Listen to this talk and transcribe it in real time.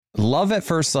Love at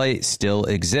First Sight still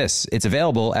exists. It's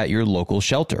available at your local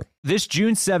shelter. This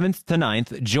June 7th to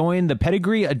 9th, join the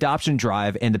Pedigree Adoption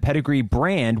Drive, and the Pedigree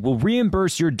brand will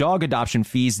reimburse your dog adoption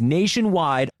fees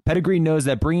nationwide. Pedigree knows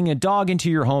that bringing a dog into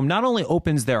your home not only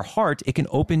opens their heart, it can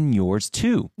open yours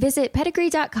too. Visit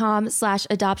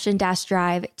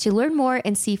pedigree.com/adoption-drive to learn more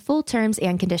and see full terms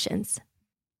and conditions.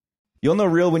 You'll know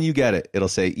real when you get it. It'll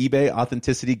say eBay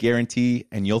Authenticity Guarantee,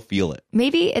 and you'll feel it.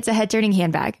 Maybe it's a head-turning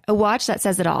handbag, a watch that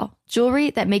says it all, jewelry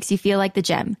that makes you feel like the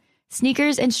gem,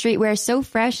 sneakers and streetwear so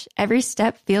fresh, every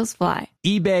step feels fly.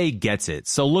 eBay gets it.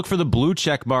 So look for the blue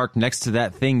check mark next to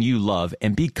that thing you love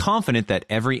and be confident that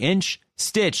every inch,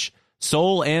 stitch,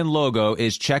 sole, and logo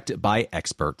is checked by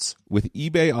experts. With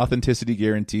eBay Authenticity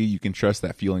Guarantee, you can trust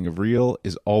that feeling of real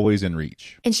is always in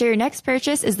reach. Ensure your next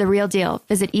purchase is the real deal.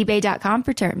 Visit ebay.com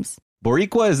for terms.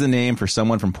 Boricua is the name for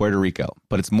someone from Puerto Rico,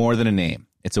 but it's more than a name.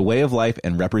 It's a way of life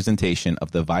and representation of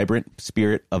the vibrant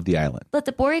spirit of the island. Let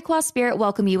the Boricua spirit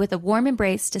welcome you with a warm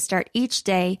embrace to start each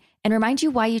day and remind you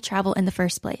why you travel in the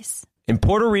first place. In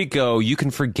Puerto Rico, you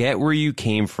can forget where you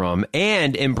came from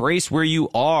and embrace where you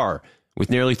are.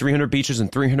 With nearly 300 beaches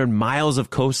and 300 miles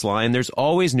of coastline, there's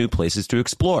always new places to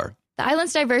explore. The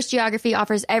island's diverse geography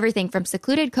offers everything from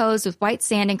secluded coves with white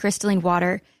sand and crystalline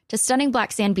water to stunning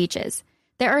black sand beaches.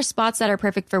 There are spots that are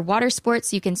perfect for water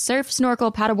sports. You can surf,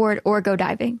 snorkel, paddleboard, or go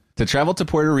diving. To travel to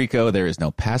Puerto Rico, there is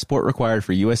no passport required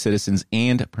for U.S. citizens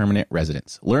and permanent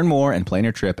residents. Learn more and plan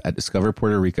your trip at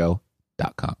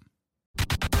discoverpuertorico.com.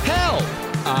 Hell,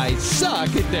 I Suck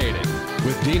at Dating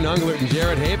with Dean Unglert and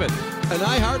Jared Haven, an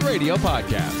iHeartRadio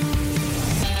podcast.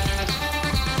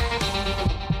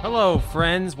 Hello,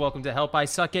 friends. Welcome to Help I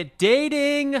Suck at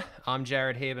Dating. I'm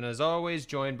Jared Haven, as always,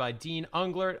 joined by Dean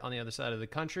Unglert on the other side of the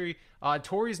country.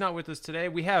 Tori's not with us today.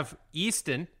 We have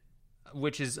Easton,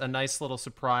 which is a nice little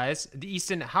surprise.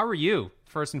 Easton, how are you,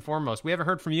 first and foremost? We haven't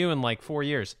heard from you in like 4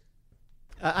 years.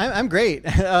 I'm great.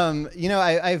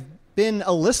 I've been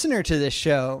a listener to this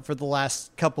show for the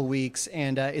last couple weeks,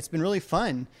 and it's been really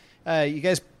fun. You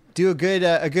guys do a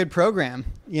good program.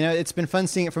 You know, it's been fun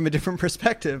seeing it from a different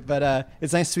perspective, but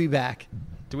it's nice to be back.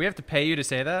 Do we have to pay you to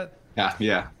say that?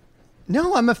 Yeah.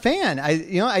 No, I'm a fan. I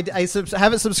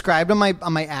have it subscribed on my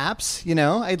apps. You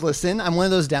know, I'd listen. I'm one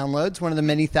of those downloads, one of the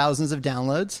many thousands of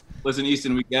downloads. Listen,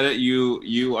 Easton, we get it.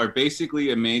 You are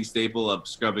basically a main staple of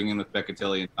Scrubbing In with Becca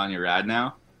Tilley and Tanya Rad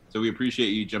now. So we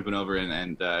appreciate you jumping over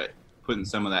and putting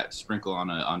some of that sprinkle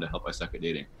onto Help I Suck at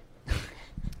Dating.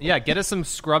 Yeah, get us some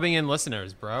Scrubbing In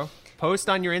listeners, bro. Post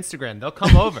on your Instagram. They'll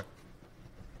come over.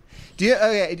 Do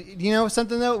you know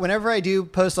something, though? Whenever I do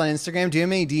post on Instagram, do you know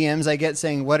how many DMs I get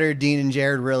saying, what are Dean and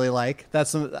Jared really like?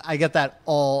 I get that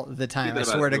all the time. I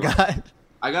swear to God.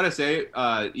 I got to say,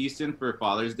 Easton for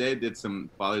Father's Day did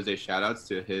some Father's Day shout-outs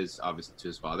to his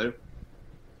father.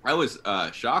 I was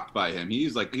shocked by him. He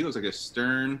looks like a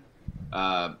stern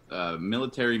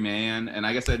military man, and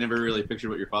I guess I never really pictured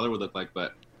what your father would look like,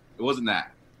 but it wasn't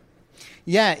that.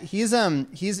 Yeah, he's a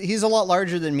lot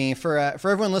larger than me. For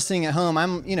everyone listening at home,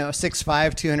 I'm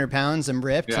 6'5", 200 pounds. I'm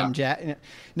ripped. Yeah.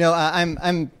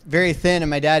 I'm very thin, and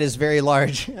my dad is very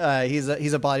large. He's a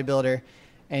bodybuilder,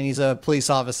 and he's a police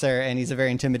officer, and he's a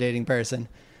very intimidating person.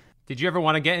 Did you ever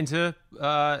want to get into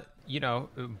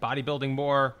bodybuilding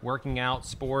more, working out,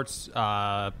 sports?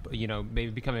 Maybe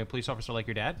becoming a police officer like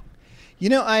your dad?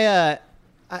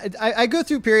 I go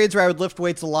through periods where I would lift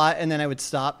weights a lot and then I would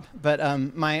stop, but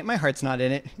my heart's not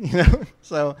in it,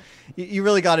 So you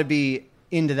really got to be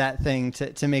into that thing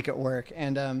to make it work.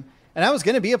 And I was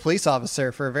going to be a police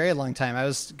officer for a very long time. I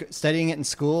was studying it in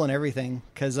school and everything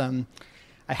because I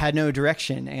had no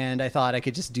direction and I thought I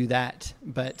could just do that.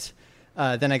 But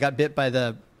then I got bit by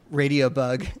the radio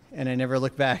bug and I never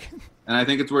looked back. And I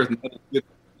think it's worth noting,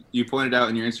 you pointed out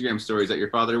in your Instagram stories that your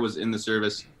father was in the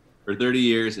service for 30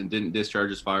 years and didn't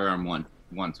discharge his firearm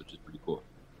once, which is pretty cool.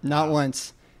 Not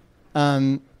once.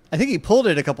 I think he pulled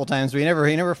it a couple times, but he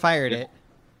never fired it.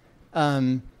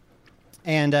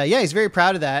 He's very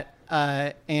proud of that.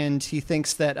 And he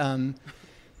thinks that, I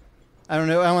don't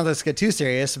know, I don't want this to get too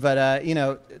serious, but,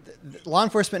 law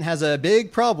enforcement has a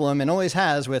big problem and always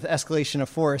has with escalation of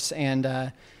force and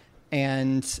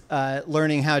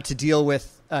learning how to deal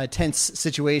with tense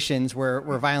situations where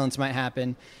violence might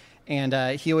happen. And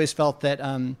he always felt that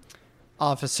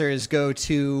officers go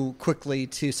too quickly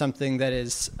to something that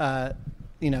is,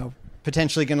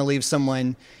 potentially going to leave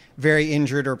someone very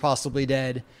injured or possibly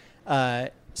dead.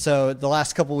 So the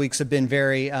last couple of weeks have been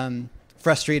very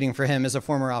frustrating for him as a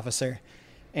former officer.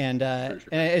 And and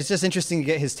it's just interesting to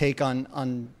get his take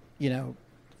on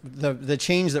the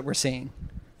change that we're seeing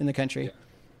in the country. Yeah.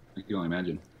 I can only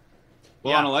imagine.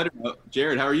 Well, on a lighter note,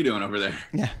 Jared, how are you doing over there?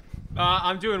 Yeah.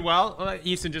 I'm doing well.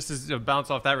 Easton, just to bounce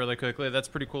off that really quickly, that's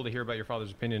pretty cool to hear about your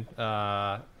father's opinion.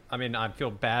 I mean, I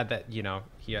feel bad that,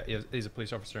 he is a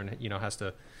police officer and, has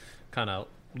to kind of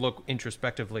look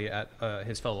introspectively at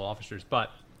his fellow officers.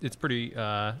 But it's pretty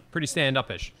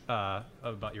stand-up-ish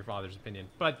about your father's opinion.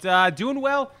 But doing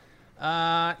well.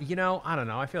 I don't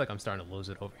know. I feel like I'm starting to lose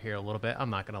it over here a little bit. I'm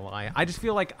not going to lie. I just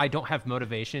feel like I don't have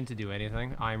motivation to do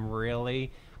anything. I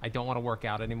don't want to work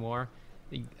out anymore.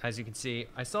 As you can see,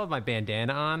 I still have my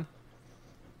bandana on.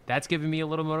 That's giving me a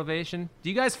little motivation. Do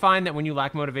you guys find that when you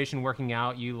lack motivation working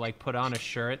out, you like put on a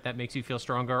shirt that makes you feel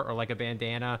stronger, or like a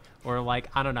bandana, or like,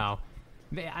 I don't know.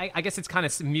 I guess it's kind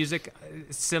of music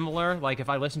similar. Like if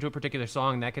I listen to a particular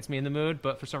song, that gets me in the mood.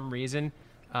 But for some reason,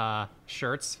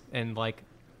 shirts and like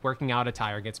working out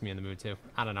attire gets me in the mood too.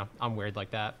 I don't know. I'm weird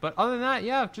like that. But other than that,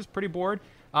 yeah, just pretty bored.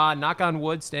 Knock on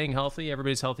wood, staying healthy.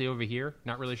 Everybody's healthy over here.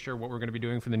 Not really sure what we're going to be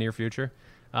doing for the near future.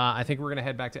 I think we're going to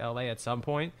head back to LA at some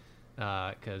point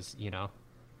because,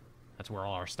 that's where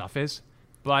all our stuff is.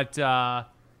 But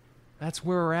that's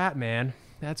where we're at, man.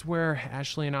 That's where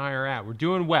Ashley and I are at. We're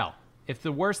doing well. If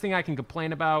the worst thing I can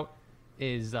complain about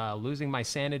is losing my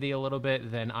sanity a little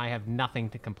bit, then I have nothing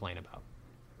to complain about.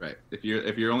 Right. If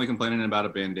you're only complaining about a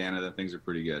bandana, then things are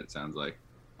pretty good, it sounds like.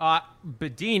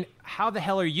 But Dean, how the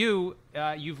hell are you?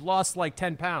 You've lost like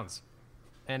 10 pounds.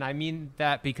 And I mean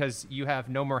that because you have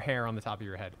no more hair on the top of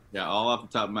your head. Yeah, all off the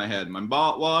top of my head. I'm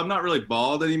bald. Well, I'm not really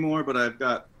bald anymore, but I've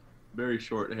got very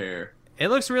short hair. It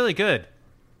looks really good.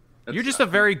 You're just a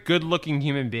very good-looking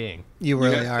human being. You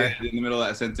really are. In the middle of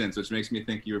that sentence, which makes me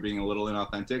think you were being a little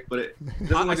inauthentic, but it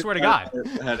I swear to God.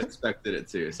 I had expected it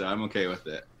to, so I'm okay with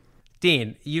it.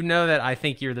 Dean, you know that I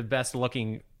think you're the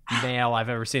best-looking male I've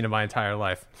ever seen in my entire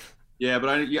life. Yeah, but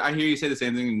I hear you say the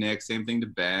same thing to Nick, same thing to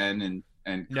Ben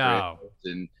and Chris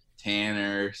and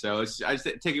Tanner. So I just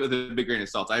take it with a big grain of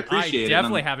salt. I appreciate it. I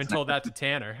definitely haven't told that to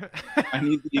Tanner. I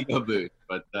need the ego boost,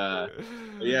 but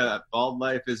yeah, that bald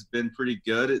life has been pretty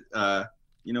good.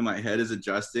 My head is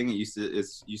adjusting.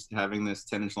 It's used to having this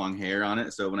 10-inch long hair on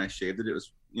it. So when I shaved it, it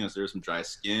was so there was some dry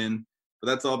skin, but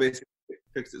that's all basically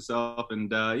fixed itself,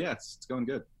 and it's going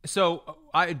good. So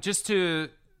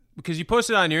because you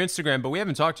posted on your Instagram, but we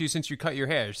haven't talked to you since you cut your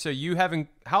hair. So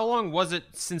how long was it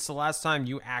since the last time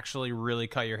you actually really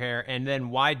cut your hair? And then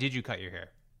why did you cut your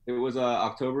hair? It was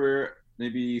October,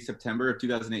 maybe September of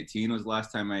 2018 was the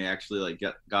last time I actually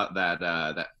got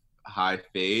that high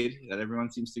fade that everyone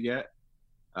seems to get.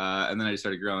 And then I just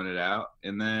started growing it out.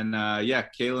 And then,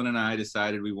 Kaylin and I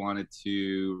decided we wanted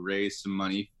to raise some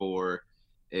money for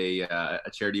a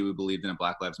charity we believed in, a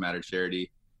Black Lives Matter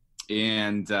charity.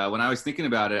 And when I was thinking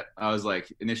about it,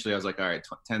 initially I was like, all right,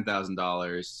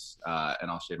 $10,000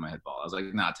 and I'll shave my head bald. I was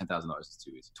like, nah, $10,000 is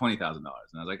too easy. $20,000. And I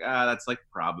was like, that's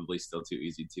probably still too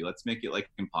easy too. Let's make it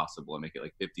impossible and make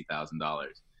it $50,000.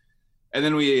 And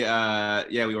then we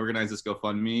organized this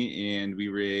GoFundMe and we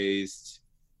raised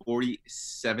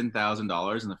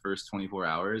 $47,000 in the first 24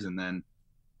 hours. And then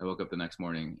I woke up the next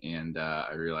morning and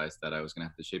I realized that I was going to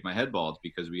have to shave my head bald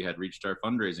because we had reached our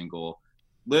fundraising goal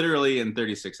literally in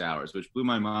 36 hours, which blew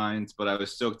my mind, but I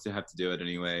was stoked to have to do it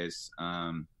anyways.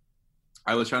 I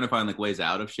was trying to find ways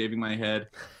out of shaving my head,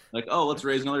 let's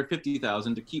raise another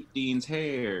 50,000 to keep Dean's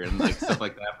hair and stuff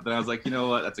like that. But then I was like, you know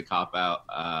what? That's a cop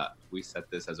out. We set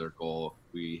this as our goal.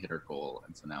 We hit our goal.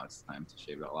 And so now it's time to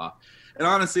shave it all off. And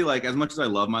honestly, as much as I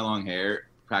love my long hair,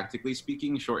 practically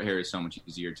speaking, short hair is so much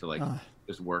easier to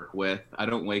just work with. I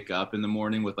don't wake up in the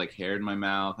morning with hair in my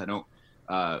mouth.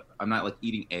 I'm not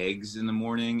eating eggs in the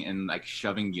morning and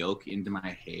shoving yolk into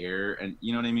my hair, and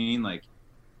you know what I mean?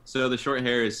 So the short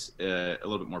hair is a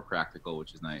little bit more practical,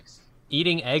 which is nice.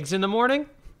 Eating eggs in the morning?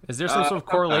 Is there some sort of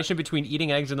correlation between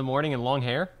eating eggs in the morning and long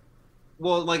hair?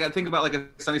 Well, I think about a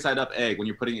sunny side up egg when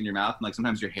you're putting it in your mouth, and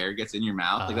sometimes your hair gets in your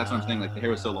mouth. That's what I'm saying. The hair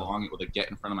was so long it would get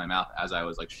in front of my mouth as I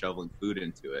was shoveling food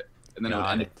into it, and then it would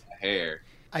end up in the hair.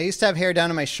 I used to have hair down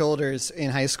to my shoulders in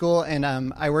high school, and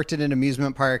I worked at an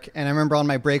amusement park. And I remember on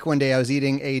my break one day, I was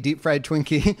eating a deep fried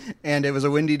Twinkie, and it was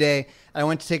a windy day. I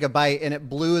went to take a bite, and it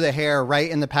blew the hair right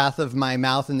in the path of my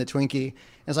mouth in the Twinkie.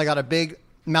 And so I got a big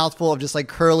mouthful of just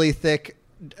curly, thick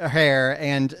hair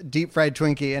and deep fried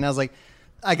Twinkie. And I was like,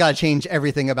 I got to change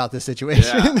everything about this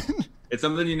situation. Yeah. It's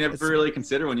something you never really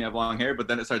consider when you have long hair, but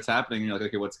then it starts happening, and you're like,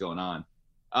 okay, what's going on?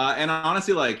 And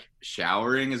honestly,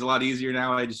 showering is a lot easier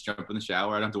now. I just jump in the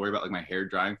shower. I don't have to worry about my hair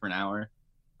drying for an hour.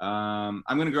 I'm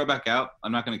going to grow back out.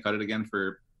 I'm not going to cut it again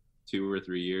for 2 or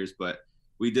 3 years, but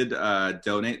we did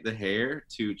donate the hair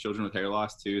to children with hair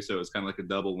loss too. So it was kind of a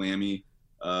double whammy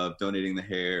of donating the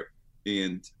hair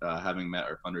and having met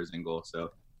our fundraising goal.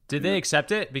 So Did they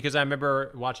accept it? Because I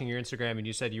remember watching your Instagram and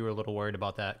you said you were a little worried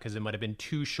about that because it might have been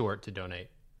too short to donate.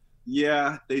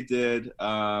 Yeah, they did.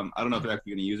 I don't know if they're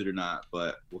actually going to use it or not,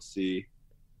 but we'll see.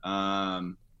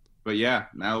 But yeah,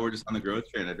 now we're just on the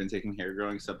growth train. I've been taking hair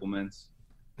growing supplements.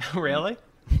 Really?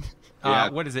 Yeah.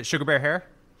 What is it? Sugar Bear hair?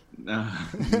 No,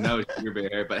 Sugar Bear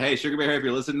hair. But hey, Sugar Bear hair, if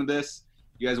you're listening to this,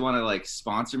 you guys want to like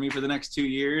sponsor me for the next 2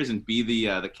 years and be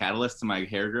the catalyst to my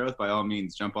hair growth, by all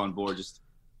means, jump on board. Just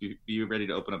be ready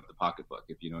to open up the pocketbook,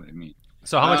 if you know what I mean.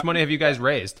 So how much money have you guys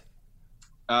raised?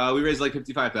 We raised like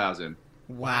 $55,000.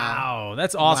 Wow,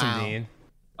 that's awesome, Wow. Dean.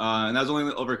 And that was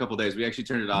only over a couple of days. We actually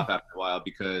turned it off after a while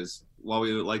because while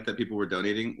we liked that people were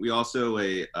donating, we also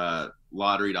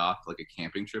lotteried off like a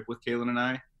camping trip with Kaylin and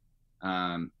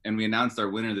I. And we announced our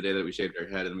winner the day that we shaved our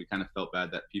head, and we kind of felt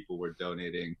bad that people were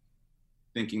donating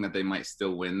thinking that they might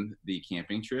still win the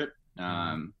camping trip.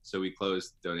 So we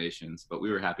closed donations, but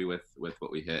we were happy with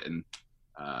what we hit, and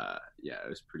yeah, it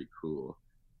was pretty cool.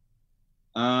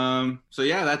 So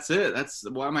yeah, that's it. That's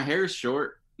why my hair is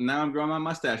short. Now I'm growing my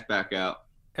mustache back out.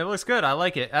 It looks good. I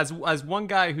like it. As one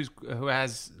guy who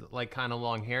has like kind of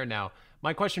long hair now,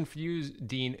 my question for you,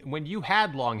 Dean, when you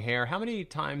had long hair, how many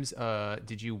times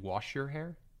did you wash your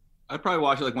hair? I'd probably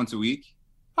wash it like once a week.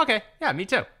 Okay. Yeah, me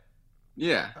too.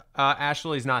 Yeah.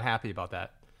 Ashley's not happy about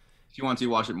that. She wants you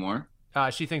to wash it more.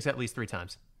 She thinks at least 3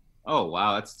 times. Oh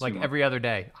wow, that's too Like much. every other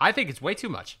day. I think it's way too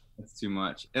much. That's too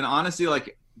much. And honestly,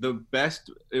 like the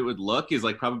best it would look is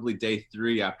like probably day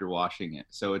 3 after washing it.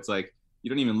 So it's like you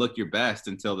don't even look your best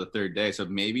until the 3rd day. So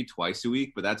maybe twice a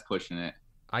week, but that's pushing it.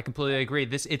 I completely agree.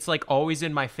 It's like always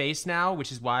in my face now,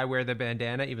 which is why I wear the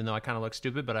bandana, even though I kind of look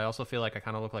stupid, but I also feel like I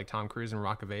kind of look like Tom Cruise in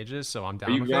Rock of Ages, so I'm down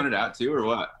Are you with growing it. it out too, or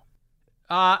what?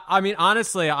 I mean,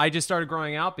 honestly, I just started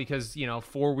growing out because,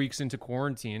 4 weeks into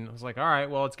quarantine, I was like, all right,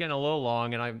 well, it's getting a little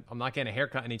long, and I'm not getting a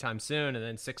haircut anytime soon. And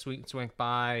then 6 weeks went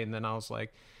by, and then I was like,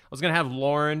 I was going to have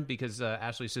Lauren, because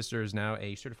Ashley's sister is now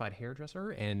a certified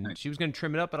hairdresser, and she was going to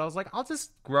trim it up, but I was like, I'll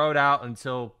just grow it out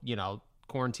until,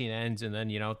 quarantine ends, and then,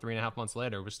 3.5 months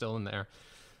later, we're still in there.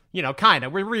 Kind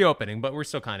of. We're reopening, but we're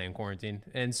still kind of in quarantine.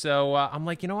 And so I'm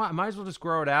like, you know what? I might as well just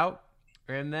grow it out,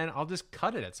 and then I'll just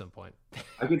cut it at some point.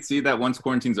 I could see that once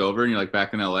quarantine's over and you're like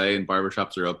back in LA and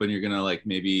barbershops are open, you're gonna like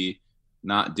maybe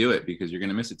not do it because you're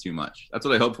gonna miss it too much. That's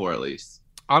what I hope for, at least.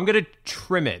 I'm going to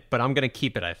trim it, but I'm going to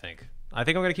keep it, I think. I'm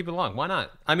going to keep it long. Why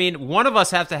not? I mean, one of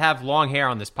us have to have long hair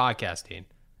on this podcast, Dean.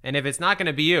 And if it's not going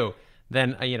to be you,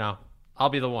 then, I'll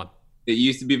be the one. It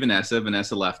used to be Vanessa.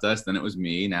 Vanessa left us. Then it was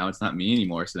me. Now it's not me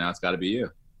anymore. So now it's got to be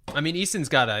you. I mean, Easton's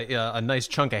got a nice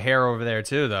chunk of hair over there,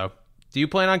 too, though. Do you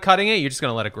plan on cutting it? You're just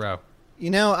going to let it grow?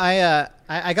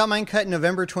 I got mine cut in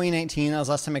November 2019. That was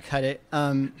the last time I cut it.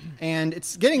 And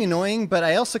it's getting annoying, but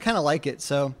I also kind of like it.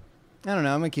 So I don't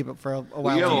know. I'm going to keep it for a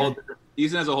while.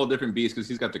 Easton has a whole different beast because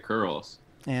he's got the curls.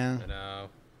 Yeah. I know.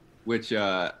 Which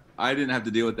I didn't have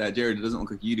to deal with that. Jared, it doesn't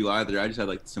look like you do either. I just had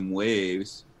like some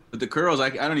waves. But the curls, I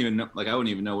don't even know. Like I wouldn't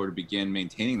even know where to begin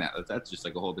maintaining that. That's just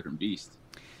like a whole different beast.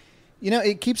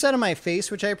 It keeps out of my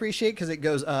face, which I appreciate because it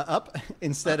goes up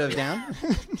instead of down.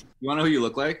 You want to know who you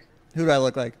look like? Who do I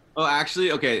look like? Oh,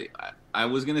 actually, okay. I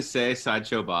was going to say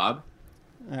Sideshow Bob.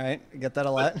 All right. I get that a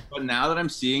lot. But now that I'm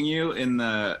seeing you in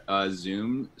the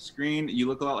Zoom screen, you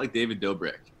look a lot like David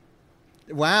Dobrik.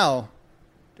 Wow.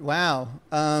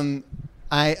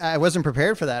 I wasn't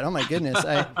prepared for that. Oh, my goodness.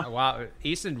 Wow.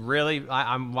 Easton really,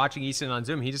 I'm watching Easton on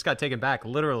Zoom. He just got taken back,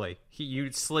 literally.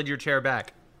 You slid your chair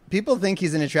back. People think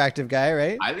he's an attractive guy,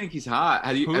 right? I think he's hot.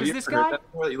 Have you this ever guy? heard that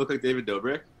before, that you look like David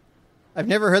Dobrik? I've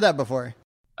never heard that before.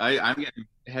 I'm getting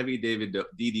heavy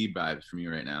DD vibes from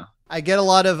you right now. I get a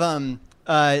lot of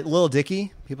Lil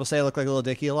Dicky. People say I look like Lil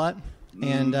Dicky a lot.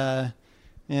 And,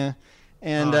 yeah.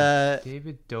 And,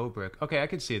 David Dobrik. Okay, I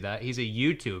can see that. He's a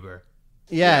YouTuber.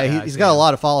 yeah, he's got a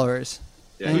lot of followers.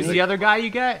 Yeah, Who's the other guy you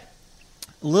get?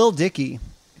 Lil Dicky,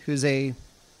 who's a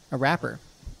rapper.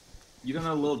 You don't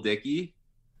know Lil Dicky?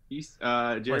 He's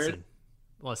Jared.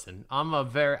 Listen. I'm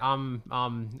an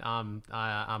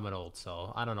old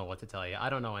soul. I don't know what to tell you. I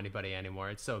don't know anybody anymore.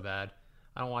 It's so bad.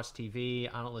 I don't watch TV.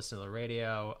 I don't listen to the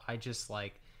radio.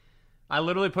 I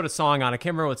literally put a song on. I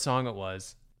can't remember what song it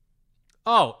was.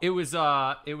 Oh, it was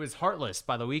Heartless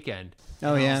by The Weeknd.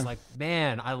 Oh, and yeah. I was like,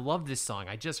 man, I love this song.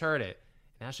 I just heard it.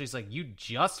 And Ashley's like, you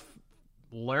just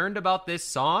learned about this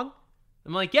song?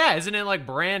 I'm like, yeah, isn't it like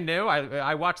brand new?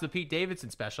 I watched the Pete Davidson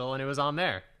special and it was on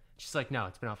there. She's like, no,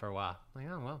 it's been out for a while. I'm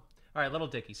like, oh, well. All right, Little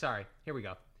Dicky. Sorry. Here we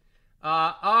go.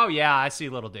 Oh, yeah, I see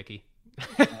Little Dicky.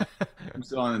 I'm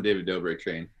still on the David Dobrik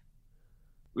train.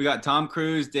 We got Tom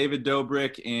Cruise, David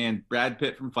Dobrik, and Brad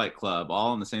Pitt from Fight Club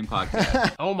all on the same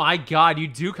podcast. Oh, my God. You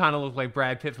do kind of look like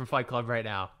Brad Pitt from Fight Club right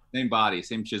now. Same body,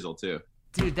 same chisel too.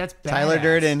 Dude, that's badass. Tyler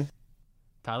Durden.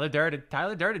 Tyler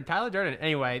Durden.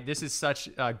 Anyway, this is such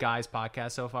a guys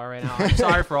podcast so far right now. I'm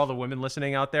sorry for all the women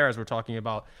listening out there as we're talking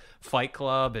about Fight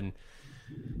Club and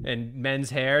men's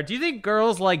hair. Do you think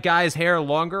girls like guys' hair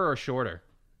longer or shorter?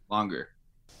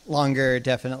 Longer,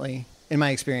 definitely, in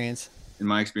my experience. In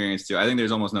my experience too. I think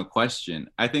there's almost no question.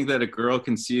 I think that a girl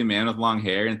can see a man with long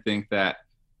hair and think that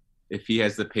if he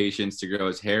has the patience to grow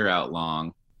his hair out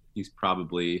long, he's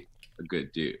probably a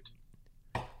good dude.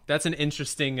 That's an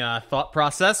interesting thought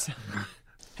process.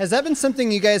 Has that been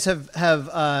something you guys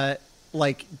have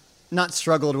like not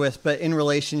struggled with, but in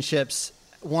relationships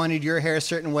wanted your hair a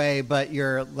certain way, but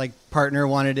your like partner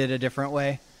wanted it a different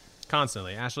way?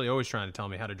 Constantly. Ashley always trying to tell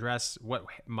me how to dress, what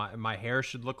my hair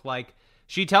should look like.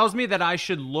 She tells me that I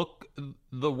should look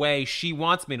the way she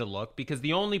wants me to look because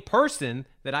the only person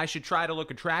that I should try to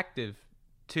look attractive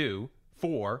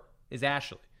for is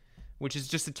Ashley, which is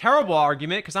just a terrible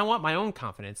argument because I want my own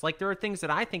confidence. Like, there are things that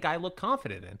I think I look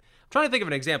confident in. I'm trying to think of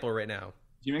an example right now.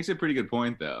 She makes a pretty good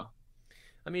point, though.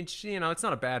 I mean, it's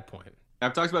not a bad point.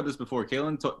 I've talked about this before.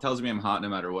 Kaylin tells me I'm hot no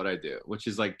matter what I do, which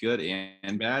is like good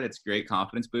and bad. It's great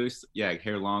confidence boost. Yeah,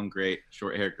 hair long, great.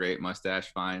 Short hair, great.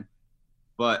 Mustache, fine.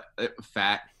 But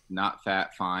fat, not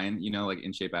fat, fine. Like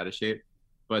in shape, out of shape.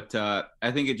 But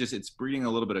I think it's breeding a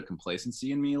little bit of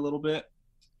complacency in me a little bit.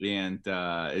 And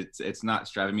it's not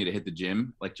striving me to hit the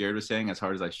gym, like Jared was saying, as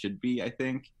hard as I should be, I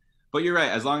think. But you're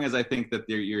right. As long as I think that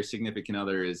your significant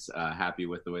other is happy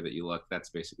with the way that you look, that's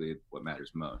basically what matters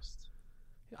most.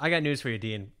 I got news for you,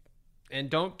 Dean. And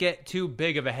don't get too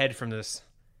big of a head from this.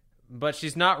 But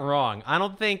she's not wrong. I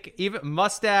don't think even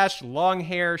mustache, long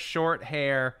hair, short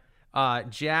hair,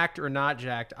 jacked or not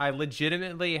jacked, I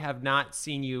legitimately have not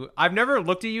seen you. I've never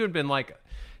looked at you and been like,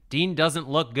 Dean doesn't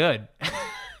look good.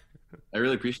 I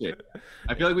really appreciate it.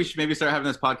 I feel like we should maybe start having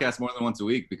this podcast more than once a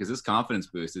week because this confidence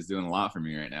boost is doing a lot for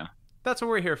me right now. That's what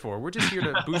we're here for. We're just here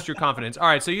to boost your confidence. All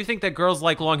right, so you think that girls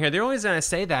like long hair. The only reason I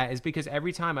say that is because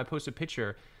every time I post a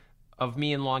picture of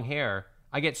me in long hair,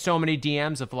 I get so many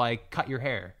DMs of like, cut your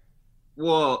hair.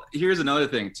 Well, here's another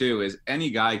thing too, is any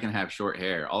guy can have short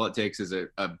hair. All it takes is a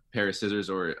pair of scissors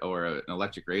or an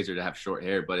electric razor to have short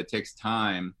hair, but it takes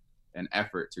time and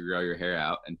effort to grow your hair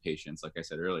out and patience, like I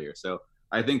said earlier. So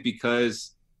I think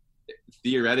because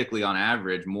theoretically on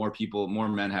average, more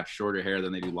men have shorter hair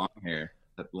than they do long hair.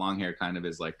 That long hair kind of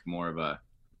is like more of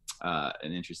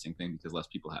an interesting thing because less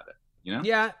people have it,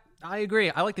 Yeah, I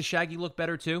agree. I like the shaggy look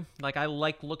better too. Like I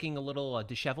like looking a little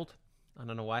disheveled. I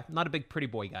don't know why. I'm not a big pretty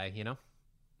boy guy,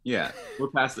 Yeah, we're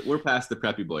past the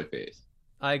preppy boy phase.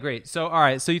 I agree. So all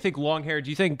right, so you think long hair? Do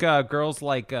you think girls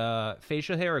like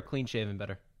facial hair or clean shaven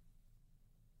better?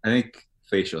 I think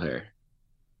facial hair.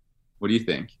 What do you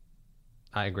think?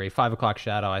 I agree. 5 o'clock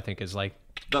shadow, I think, is like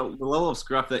the level of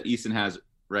scruff that Easton has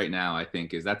right now. I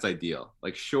think that's ideal.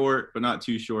 Like short, but not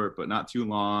too short, but not too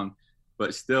long,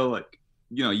 but still like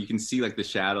you can see like the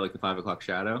shadow, like the 5 o'clock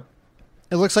shadow.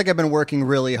 It looks like I've been working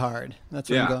really hard. That's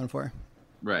what I'm going for.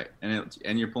 Right,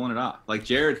 and you're pulling it off. Like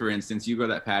Jared, for instance, you grow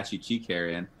that patchy cheek hair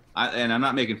in. And I'm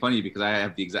not making fun of you because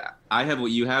I have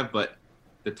what you have, but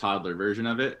the toddler version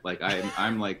of it. Like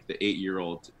I'm like the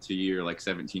 8-year-old to your like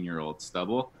 17-year-old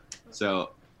stubble.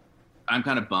 So I'm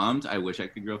kind of bummed. I wish I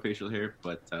could grow facial hair,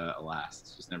 but alas,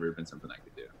 it's just never been something I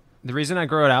could do. The reason I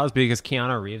grow it out is because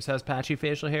Keanu Reeves has patchy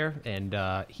facial hair, and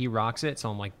he rocks it. So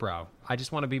I'm like, bro, I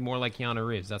just want to be more like Keanu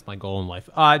Reeves. That's my goal in life.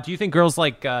 Do you think girls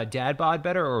like dad bod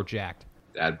better or jacked?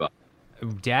 Dad bod.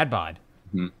 Dad bod.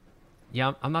 Mm-hmm.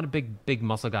 Yeah, I'm not a big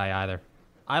muscle guy either.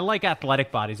 I like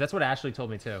athletic bodies. That's what Ashley told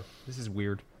me too. This is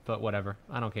weird, but whatever.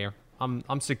 I don't care.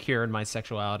 I'm secure in my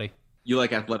sexuality. You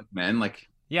like athletic men, like?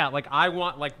 Yeah, like I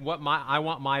want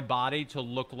my body to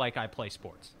look like I play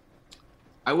sports.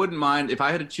 I wouldn't mind if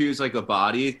I had to choose like a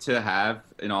body to have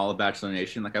in all of Bachelor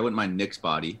Nation. Like I wouldn't mind Nick's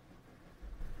body.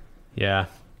 Yeah,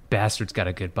 bastard's got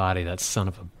a good body. That son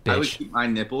of a bitch. I would keep my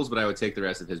nipples, but I would take the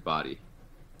rest of his body.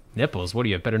 Nipples? What do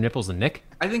you have? Better nipples than Nick?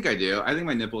 I think I do. I think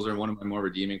my nipples are one of my more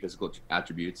redeeming physical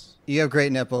attributes. You have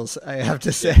great nipples, I have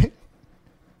to say.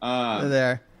 They're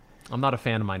there. I'm not a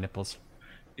fan of my nipples.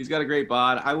 He's got a great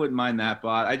bod. I wouldn't mind that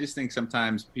bod. I just think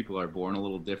sometimes people are born a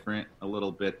little different, a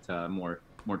little bit more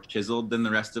chiseled than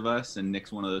the rest of us, and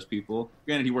Nick's one of those people.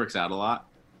 Granted, he works out a lot.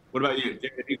 What about you?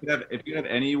 If you have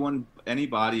any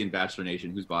body in Bachelor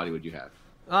Nation, whose body would you have?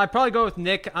 I'd probably go with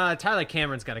Nick. Tyler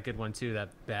Cameron's got a good one too, that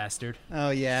bastard.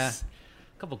 Oh, yeah.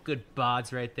 A couple good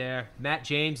bods right there. Matt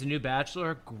James, the new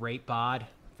Bachelor, great bod.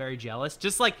 Very jealous.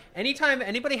 Just like anytime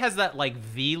anybody has that like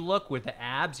V look with the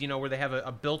abs, where they have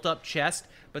a built up chest,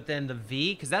 but then the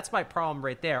V, because that's my problem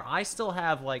right there. I still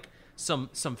have like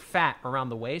some fat around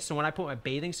the waist. So when I put my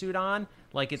bathing suit on,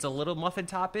 like it's a little muffin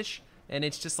top-ish, and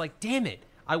it's just like, damn it,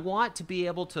 I want to be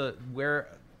able to wear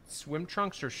swim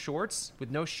trunks or shorts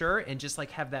with no shirt and just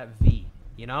like have that V,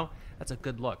 you know? That's a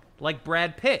good look. Like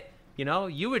Brad Pitt, you know,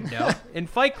 you would know in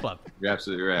Fight Club. You're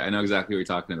absolutely right. I know exactly what you're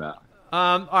talking about.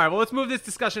 All right, well, let's move this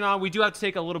discussion on. We do have to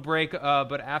take a little break,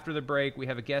 but after the break, we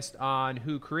have a guest on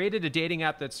who created a dating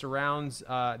app that surrounds,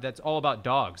 that's all about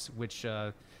dogs, which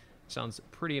sounds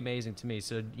pretty amazing to me.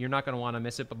 So you're not going to want to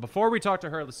miss it. But before we talk to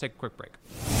her, let's take a quick break.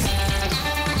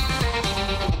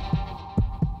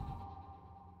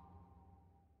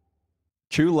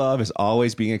 True love is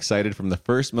always being excited from the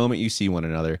first moment you see one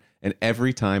another and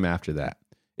every time after that.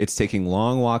 It's taking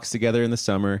long walks together in the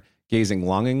summer, gazing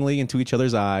longingly into each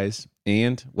other's eyes,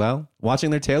 and, well,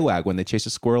 watching their tail wag when they chase a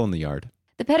squirrel in the yard.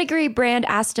 The Pedigree brand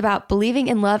asked about believing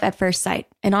in love at first sight.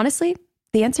 And honestly,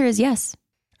 the answer is yes.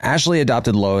 Ashley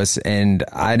adopted Lois, and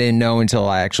I didn't know until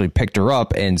I actually picked her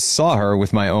up and saw her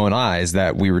with my own eyes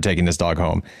that we were taking this dog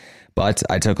home. But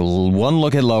I took one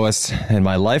look at Lois, and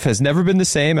my life has never been the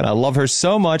same, and I love her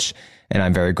so much, and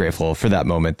I'm very grateful for that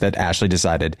moment that Ashley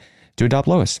decided to adopt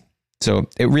Lois. So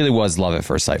it really was love at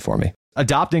first sight for me.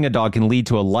 Adopting a dog can lead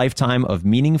to a lifetime of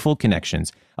meaningful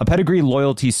connections. A Pedigree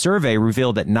loyalty survey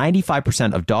revealed that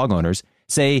 95% of dog owners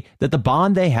say that the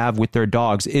bond they have with their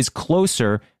dogs is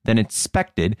closer than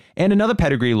expected. And another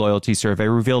Pedigree loyalty survey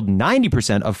revealed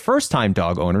 90% of first-time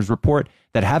dog owners report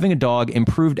that having a dog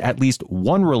improved at least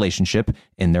one relationship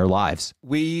in their lives.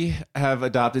 We have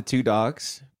adopted 2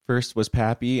 dogs. First was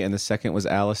Pappy, and the second was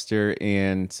Alistair.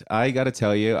 And I got to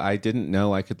tell you, I didn't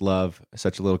know I could love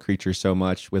such a little creature so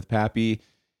much. With Pappy,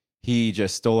 he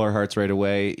just stole our hearts right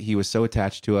away. He was so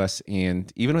attached to us.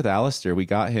 And even with Alistair, we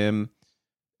got him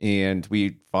and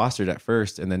we fostered at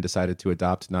first and then decided to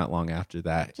adopt not long after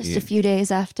that. Just a few days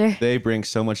after. They bring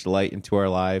so much light into our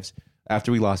lives.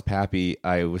 After we lost Pappy,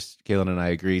 Kaylin and I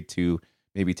agreed to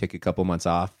maybe take a couple months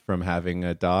off from having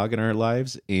a dog in our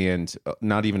lives. And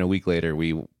not even a week later,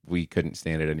 we couldn't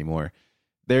stand it anymore.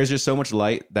 There's just so much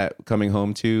light that coming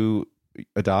home to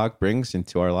a dog brings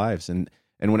into our lives. And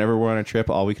whenever we're on a trip,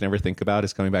 all we can ever think about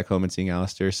is coming back home and seeing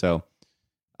Alistair. So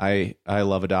I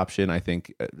love adoption. I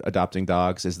think adopting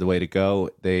dogs is the way to go.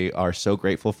 They are so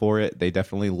grateful for it. They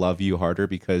definitely love you harder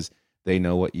because they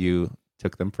know what you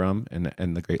took them from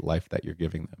and the great life that you're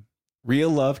giving them.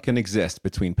 Real love can exist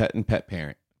between pet and pet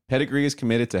parent. Pedigree is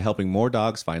committed to helping more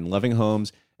dogs find loving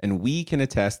homes, and we can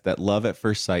attest that love at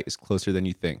first sight is closer than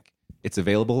you think. It's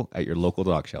available at your local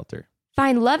dog shelter.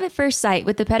 Find love at first sight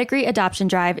with the Pedigree Adoption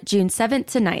Drive June 7th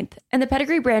to 9th, and the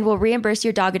Pedigree brand will reimburse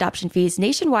your dog adoption fees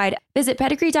nationwide. Visit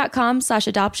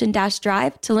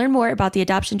pedigree.com/adoption-drive to learn more about the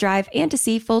adoption drive and to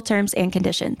see full terms and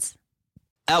conditions.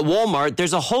 At Walmart,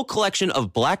 there's a whole collection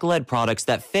of Black-led products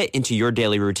that fit into your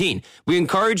daily routine. We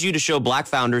encourage you to show Black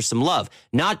founders some love,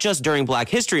 not just during Black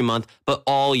History Month, but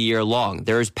all year long.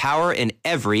 There is power in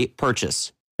every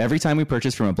purchase. Every time we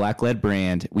purchase from a Black-led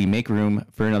brand, we make room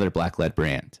for another Black-led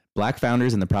brand. Black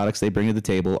founders and the products they bring to the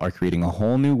table are creating a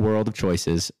whole new world of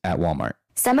choices at Walmart.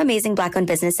 Some amazing Black-owned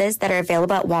businesses that are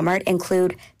available at Walmart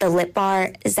include The Lip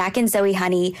Bar, Zach and Zoe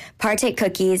Honey, Partake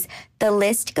Cookies. The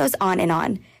list goes on and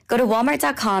on. Go to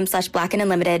walmart.com/Black and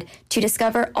Unlimited to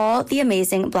discover all the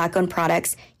amazing Black-owned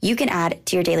products you can add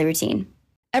to your daily routine.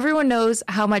 Everyone knows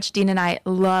how much Dean and I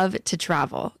love to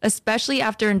travel, especially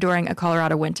after enduring a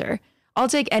Colorado winter. I'll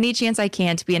take any chance I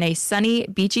can to be in a sunny,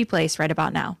 beachy place right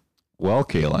about now. Well,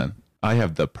 Kaylin, I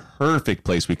have the perfect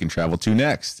place we can travel to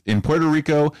next. In Puerto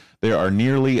Rico, there are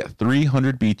nearly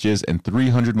 300 beaches and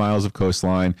 300 miles of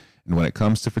coastline. And when it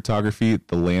comes to photography,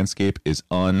 the landscape is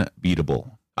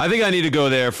unbeatable. I think I need to go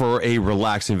there for a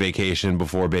relaxing vacation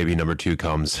before baby number 2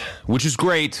 comes, which is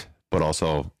great, but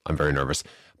also I'm very nervous.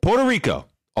 Puerto Rico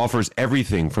offers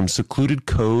everything from secluded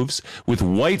coves with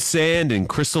white sand and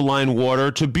crystalline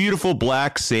water to beautiful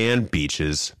black sand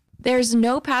beaches. There's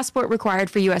no passport required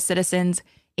for U.S. citizens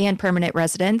and permanent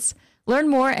residents. Learn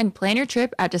more and plan your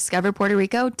trip at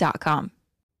discoverpuertorico.com.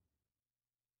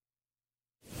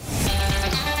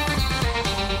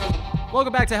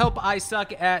 Welcome back to Help I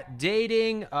Suck at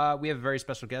Dating. We have a very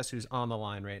special guest who's on the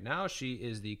line right now. She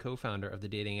is the co-founder of the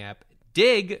dating app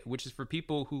Dig, which is for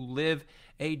people who live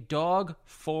a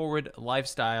dog-forward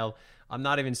lifestyle. I'm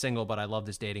not even single, but I love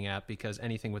this dating app because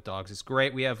anything with dogs is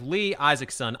great. We have Lee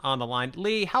Isaacson on the line.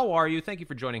 Lee, how are you? Thank you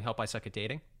for joining Help I Suck at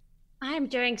Dating. I'm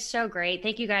doing so great.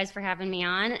 Thank you guys for having me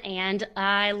on. And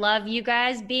I love you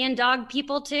guys being dog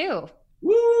people too.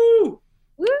 Woo!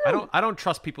 Woo! I don't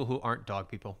trust people who aren't dog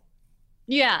people.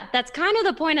 Yeah, that's kind of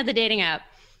the point of the dating app.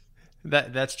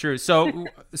 That's true. So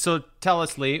tell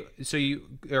us, Lee. So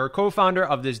you are a co-founder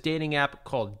of this dating app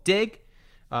called Dig,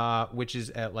 which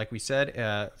is, like we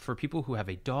said, for people who have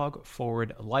a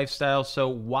dog-forward lifestyle. So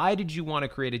why did you want to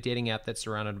create a dating app that's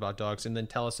surrounded about dogs? And then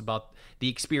tell us about the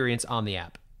experience on the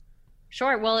app.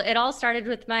 Sure. Well, it all started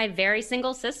with my very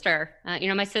single sister.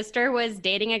 My sister was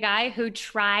dating a guy who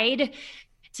tried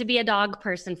to be a dog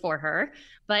person for her.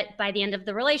 But by the end of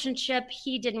the relationship,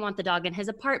 he didn't want the dog in his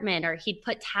apartment, or he'd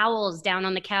put towels down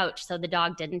on the couch so the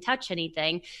dog didn't touch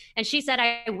anything. And she said,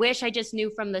 I wish I just knew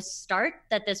from the start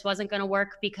that this wasn't going to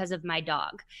work because of my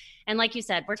dog. And like you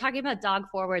said, we're talking about dog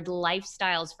forward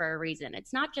lifestyles for a reason.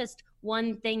 It's not just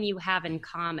one thing you have in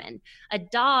common. A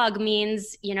dog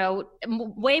means,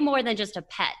 way more than just a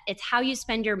pet. It's how you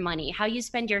spend your money, how you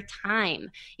spend your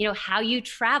time, how you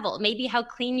travel, maybe how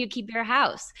clean you keep your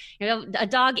house. A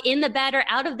dog in the bed or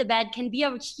out of the bed can be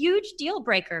a huge deal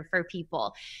breaker for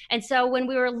people. And so when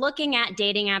we were looking at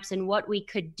dating apps and what we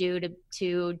could do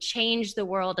to change the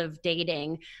world of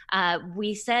dating,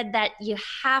 we said that you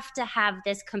have to have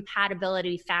this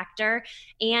compatibility factor.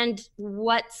 And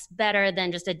what's better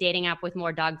than just a dating app with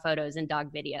more dog photos and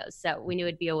dog videos? So we knew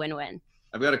it'd be a win-win.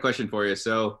 I've got a question for you.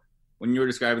 So when you were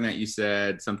describing that, you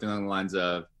said something along the lines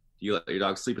of, do you let your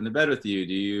dog sleep in the bed with you?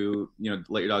 Do you,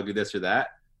 let your dog do this or that?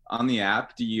 On the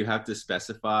app, do you have to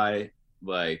specify,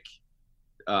 like,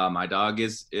 my dog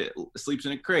sleeps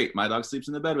in a crate, my dog sleeps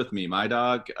in the bed with me, my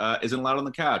dog isn't allowed on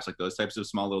the couch, like those types of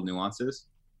small little nuances?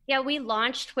 Yeah, we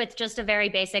launched with just a very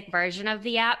basic version of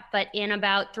the app, but in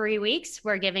about 3 weeks,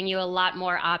 we're giving you a lot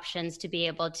more options to be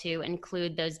able to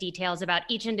include those details about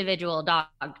each individual dog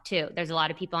too. There's a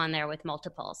lot of people on there with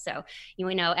multiple. So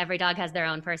we know every dog has their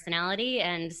own personality,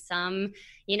 and some,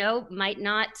 might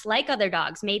not like other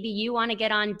dogs. Maybe you want to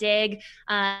get on Dig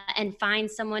and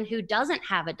find someone who doesn't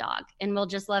have a dog and will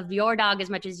just love your dog as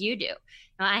much as you do.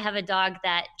 I have a dog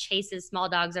that chases small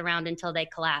dogs around until they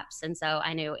collapse. And so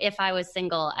I knew if I was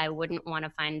single, I wouldn't want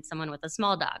to find someone with a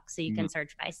small dog. So you can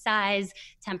search by size,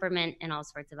 temperament, and all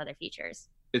sorts of other features.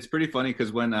 It's pretty funny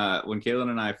because when Kaylin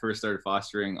and I first started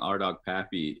fostering our dog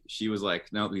Pappy, she was like,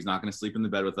 nope, he's not going to sleep in the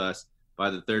bed with us. By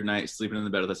the third night, sleeping in the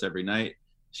bed with us every night.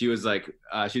 She was like,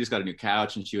 she just got a new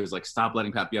couch, and she was like, stop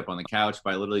letting Pappy up on the couch.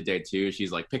 By literally day 2,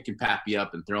 she's like picking Pappy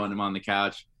up and throwing him on the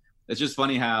couch. It's just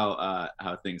funny how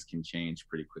things can change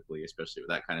pretty quickly, especially with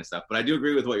that kind of stuff. But I do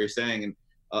agree with what you're saying. And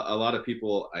a lot of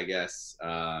people, I guess,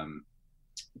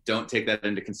 don't take that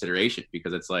into consideration,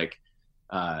 because it's like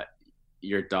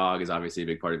your dog is obviously a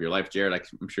big part of your life. Jared,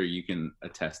 I'm sure you can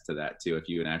attest to that too. If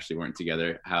you and Ashley weren't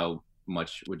together, how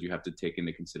much would you have to take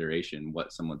into consideration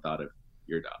what someone thought of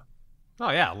your dog? Oh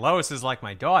yeah, Lois is like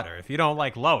my daughter. If you don't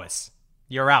like Lois,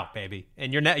 you're out, baby,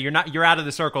 and you're out of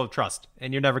the circle of trust,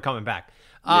 and you're never coming back.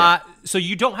 Yeah. So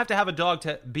you don't have to have a dog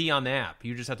to be on the app.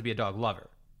 You just have to be a dog lover.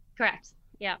 Correct.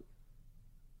 Yeah.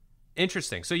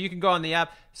 Interesting. So you can go on the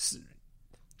app.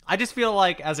 I just feel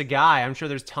like, as a guy, I'm sure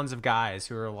there's tons of guys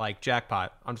who are like,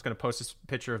 jackpot, I'm just going to post this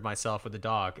picture of myself with a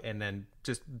dog, and then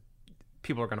just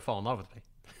people are going to fall in love with me.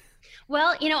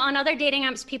 Well, on other dating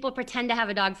apps, people pretend to have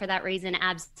a dog for that reason.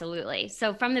 Absolutely.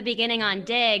 So from the beginning on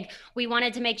Dig, we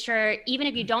wanted to make sure, even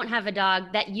if you don't have a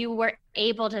dog, that you were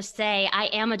able to say, I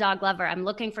am a dog lover. I'm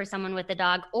looking for someone with a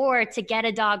dog, or to get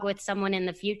a dog with someone in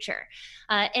the future.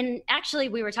 And actually,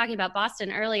 we were talking about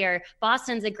Boston earlier.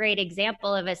 Boston's a great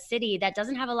example of a city that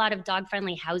doesn't have a lot of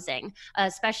dog-friendly housing,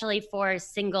 especially for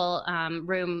single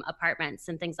room apartments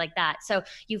and things like that. So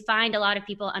you find a lot of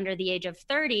people under the age of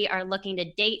 30 are looking to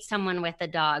date someone with a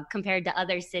dog, compared to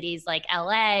other cities like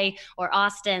LA or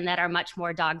Austin that are much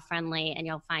more dog-friendly, and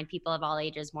you'll find people of all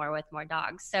ages with more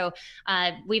dogs. So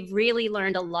we've really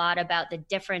learned a lot about the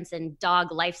difference in dog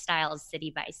lifestyles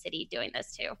city by city doing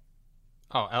this too.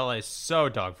 Oh, LA is so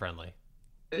dog friendly.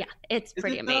 Yeah, it's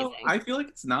pretty amazing. I feel like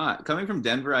it's not. Coming from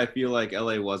Denver, I feel like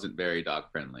LA wasn't very dog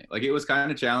friendly. Like, it was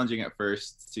kind of challenging at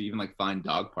first to even like find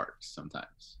dog parks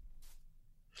sometimes.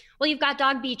 Well, you've got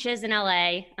dog beaches in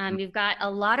LA. You've got a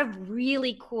lot of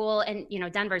really cool, and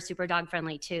Denver's super dog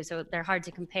friendly too, so they're hard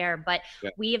to compare. But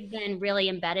we have been really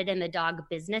embedded in the dog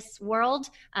business world,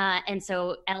 and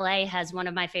so LA has one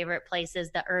of my favorite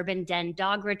places, the Urban Den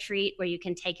Dog Retreat, where you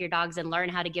can take your dogs and learn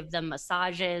how to give them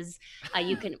massages.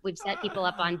 We've set people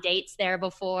up on dates there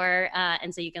before,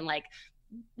 and so you can like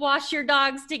wash your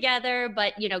dogs together,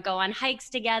 but go on hikes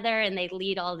together, and they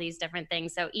lead all these different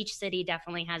things. So each city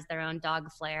definitely has their own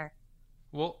dog flair.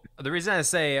 Well, the reason I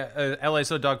say LA is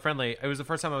so dog friendly, it was the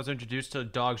first time I was introduced to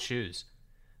dog shoes.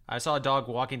 I saw a dog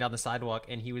walking down the sidewalk,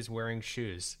 and he was wearing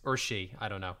shoes, or she, I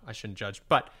don't know, I shouldn't judge,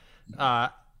 but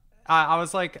I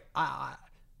was like,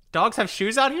 dogs have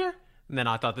shoes out here? And then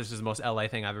I thought this was the most LA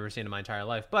thing I've ever seen in my entire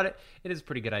life. But it is a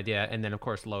pretty good idea. And then, of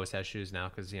course, Lois has shoes now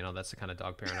because, that's the kind of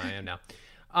dog parent I am now.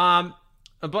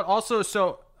 But also,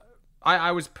 so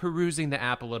I was perusing the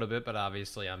app a little bit, but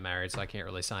obviously I'm married, so I can't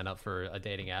really sign up for a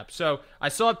dating app. So I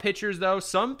saw pictures, though.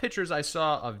 Some pictures I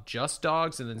saw of just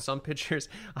dogs, and then some pictures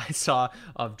I saw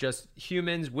of just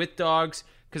humans with dogs,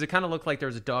 because it kind of looked like there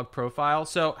was a dog profile.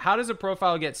 So how does a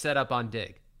profile get set up on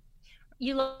Dig?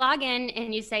 You log in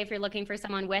and you say if you're looking for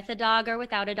someone with a dog or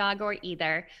without a dog or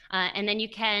either. And then you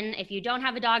can, if you don't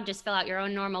have a dog, just fill out your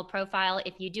own normal profile.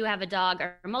 If you do have a dog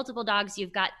or multiple dogs,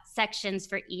 you've got sections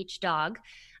for each dog.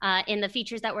 In the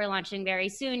features that we're launching very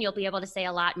soon, you'll be able to say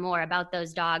a lot more about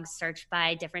those dogs, search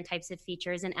by different types of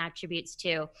features and attributes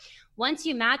too. Once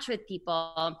you match with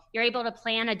people, you're able to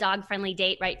plan a dog-friendly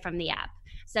date right from the app.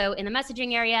 So in the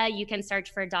messaging area, you can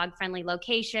search for dog-friendly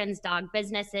locations, dog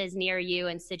businesses near you,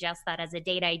 and suggest that as a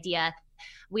date idea.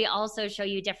 We also show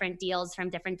you different deals from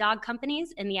different dog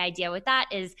companies. And the idea with that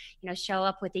is, show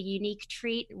up with a unique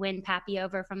treat, win Pappy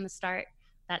over from the start.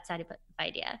 That's how to put the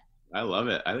idea. I love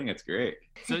it. I think it's great.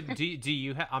 So do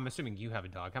you have, I'm assuming you have a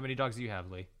dog. How many dogs do you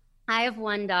have, Lee? I have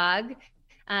one dog.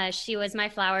 She was my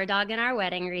flower dog in our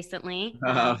wedding recently.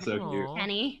 Oh, so cute.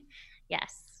 Penny.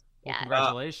 Yes. Well, Yeah.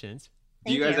 congratulations.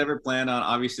 Do you guys ever plan on,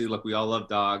 obviously, look, we all love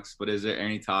dogs, but is there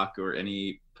any talk or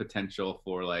any potential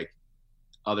for like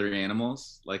other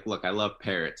animals? Like, look, I love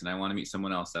parrots and I want to meet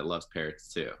someone else that loves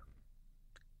parrots too.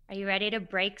 Are you ready to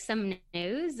break some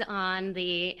news on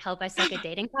the Help I Suck at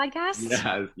Dating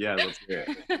podcast? Yeah, let's hear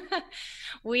it.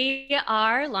 We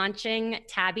are launching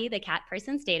Tabby, the cat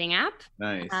person's dating app.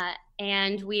 Nice.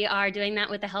 And we are doing that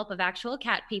with the help of actual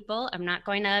cat people. I'm not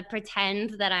going to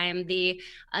pretend that I'm the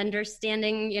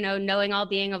understanding, knowing all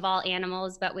being of all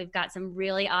animals, but we've got some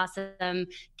really awesome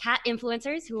cat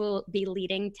influencers who will be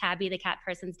leading Tabby, the cat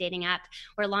person's dating app.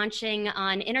 We're launching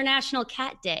on International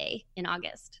Cat Day in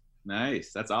August.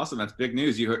 Nice. That's awesome. That's big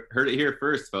news. You heard it here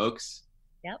first, folks.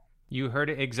 Yep. You heard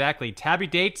it exactly.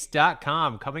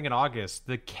 TabbyDates.com coming in August,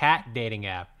 the cat dating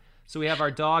app. So we have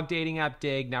our dog dating app,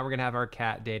 Dig. Now we're going to have our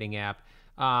cat dating app.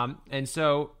 And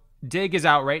so Dig is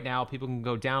out right now. People can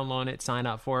go download it, sign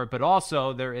up for it. But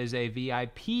also there is a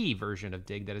VIP version of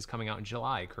Dig that is coming out in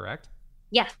July, correct?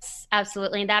 Yes,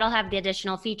 absolutely. And that'll have the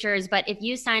additional features. But if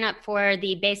you sign up for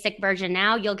the basic version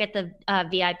now, you'll get the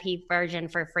VIP version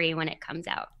for free when it comes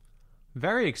out.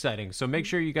 Very exciting. So make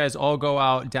sure you guys all go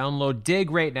out, download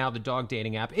Dig right now, the dog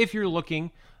dating app, if you're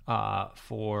looking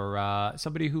for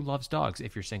somebody who loves dogs,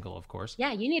 if you're single, of course.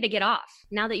 Yeah, you need to get off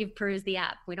now that you've perused the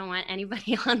app. We don't want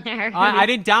anybody on there. I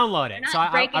didn't download it. We're So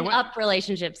not breaking I went up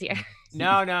relationships here. No.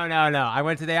 I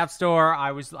went to the App Store.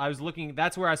 I was looking.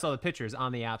 That's where I saw the pictures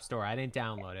on the App Store. I didn't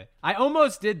download it. I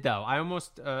almost did, though. I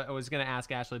almost was going to ask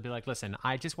Ashley to be like, listen,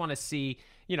 I just want to see,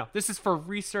 this is for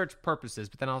research purposes.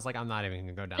 But then I was like, I'm not even going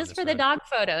to go down Just this for the road. dog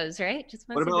photos, right?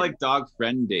 What about like dog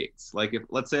friend dates? Like if,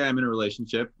 let's say I'm in a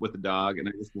relationship with a dog and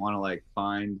I just want to like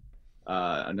find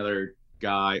another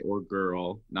guy or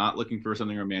girl, not looking for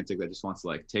something romantic, that just wants to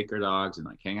like take their dogs and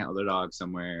like hang out with their dogs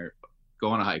somewhere, go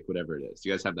on a hike, whatever it is. Do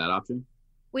you guys have that option?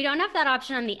 We don't have that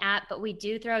option on the app, but we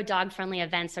do throw dog-friendly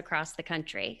events across the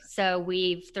country. So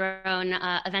we've thrown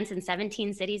events in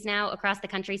 17 cities now across the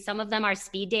country. Some of them are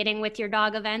speed dating with your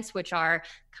dog events, which are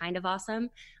kind of awesome.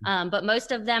 But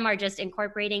most of them are just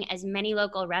incorporating as many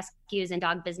local rescues and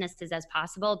dog businesses as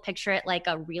possible. Picture it like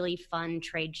a really fun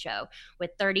trade show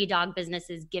with 30 dog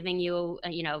businesses giving you,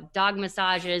 dog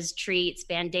massages, treats,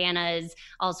 bandanas,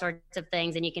 all sorts of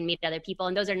things, and you can meet other people.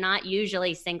 And those are not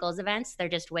usually singles events. They're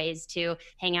just ways to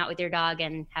hang out with your dog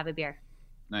and have a beer.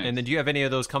 Nice. And then do you have any of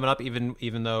those coming up,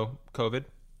 even though COVID?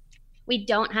 We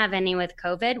don't have any with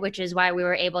COVID, which is why we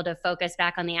were able to focus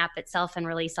back on the app itself and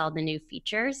release all the new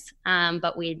features.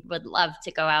 But we would love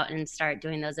to go out and start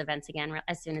doing those events again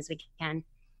as soon as we can.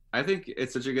 I think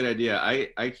it's such a good idea.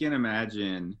 I can't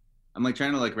imagine. I'm like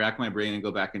trying to like rack my brain and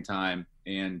go back in time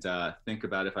and think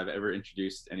about if I've ever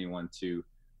introduced anyone to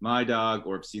my dog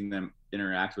or seen them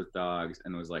interact with dogs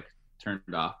and was like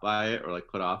turned off by it or like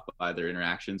put off by their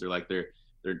interactions or like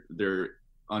their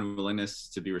unwillingness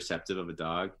to be receptive of a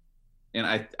dog. And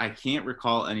I can't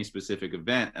recall any specific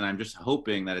event, and I'm just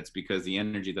hoping that it's because the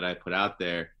energy that I put out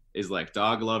there is like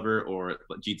dog lover or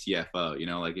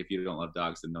GTFO, like if you don't love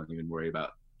dogs, then don't even worry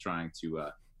about trying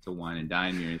to wine and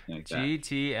dine me or anything like that.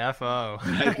 GTFO.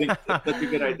 I think that's such a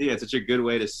good idea. It's such a good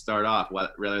way to start off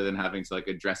rather than having to like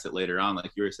address it later on.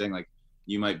 Like you were saying, like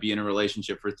you might be in a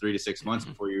relationship for 3 to 6 months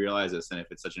before you realize this. And if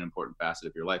it's such an important facet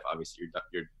of your life, obviously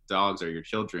your dogs are your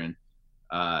children.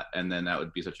 And then that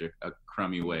would be such a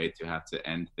crummy way to have to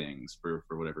end things for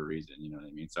whatever reason, you know what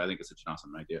I mean? So I think it's such an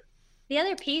awesome idea. The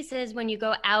other piece is when you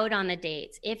go out on the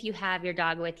dates, if you have your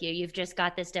dog with you, you've just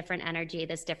got this different energy,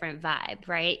 this different vibe,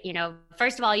 right? You know,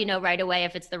 first of all, you know right away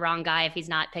if it's the wrong guy, if he's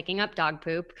not picking up dog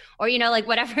poop, or, you know, like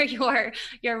whatever your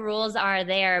rules are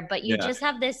there, but you just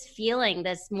have this feeling,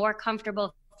 this more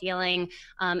comfortable feeling,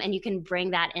 and you can bring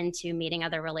that into meeting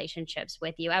other relationships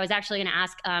with you. I was actually going to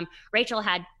ask, Rachel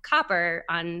had Copper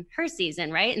on her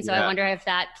season, right? And so I wonder if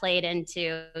that played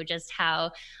into just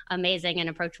how amazing and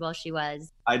approachable she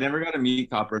was. I never got to meet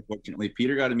Copper, unfortunately.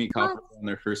 Peter got to meet Copper on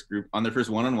their first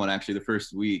one-on-one, actually, the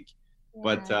first week. Yeah.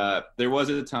 But there was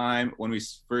a time when we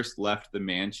first left the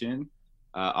mansion.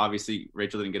 Obviously,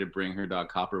 Rachel didn't get to bring her dog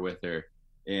Copper with her.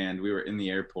 And we were in the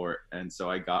airport, and so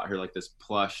I got her like this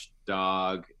plush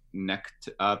dog neck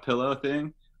pillow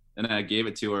thing, and then I gave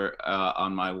it to her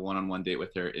on my one-on-one date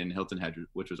with her in Hilton Head,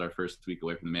 which was our first week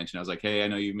away from the mansion. I was like, hey, I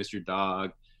know you missed your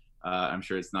dog. I'm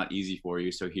sure it's not easy for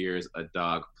you, so here's a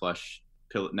dog plush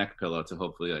neck pillow to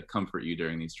hopefully like comfort you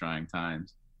during these trying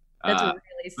times. That's really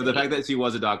sweet. But the fact that she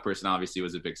was a dog person obviously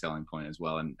was a big selling point as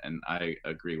well, and I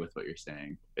agree with what you're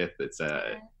saying. If it's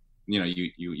you know,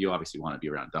 you obviously want to be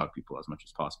around dog people as much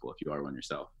as possible if you are one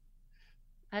yourself.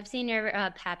 I've seen your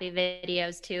Pappy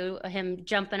videos too, him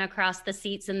jumping across the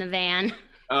seats in the van.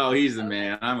 Oh, he's the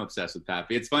man. I'm obsessed with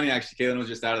Pappy. It's funny, actually, Kaylin was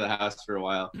just out of the house for a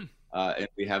while, and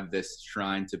we have this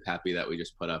shrine to Pappy that we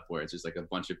just put up where it's just like a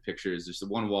bunch of pictures. There's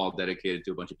one wall dedicated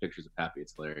to a bunch of pictures of Pappy.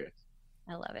 It's hilarious.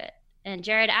 I love it. And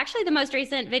Jared, actually the most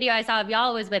recent video I saw of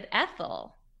y'all was with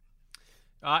Ethel.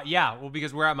 Yeah, well,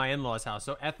 because we're at my in-laws' house.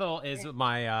 So Ethel is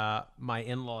my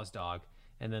in-laws' dog,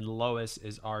 and then Lois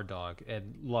is our dog,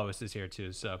 and Lois is here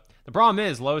too. So the problem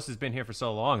is Lois has been here for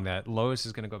so long that Lois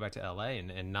is going to go back to LA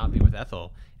and not be with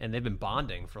Ethel, and they've been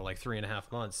bonding for like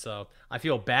 3.5 months. So I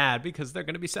feel bad because they're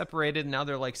going to be separated, and now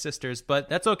they're like sisters, but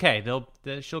that's okay.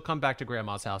 She'll come back to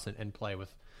Grandma's house and play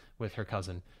with her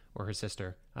cousin or her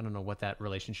sister. I don't know what that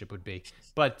relationship would be,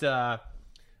 but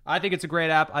I think it's a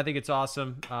great app. I think it's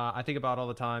awesome. I think about all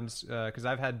the times because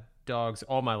I've had dogs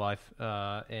all my life,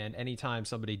 and anytime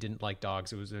somebody didn't like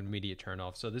dogs, it was an immediate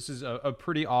turnoff. So this is a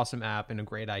pretty awesome app and a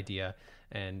great idea,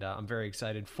 and I'm very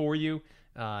excited for you.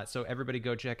 So everybody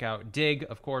go check out Dig,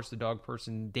 of course, the dog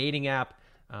person dating app.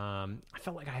 I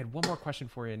felt like I had one more question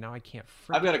for you, and now I can't.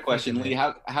 I've got a question, Lee.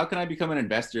 How can I become an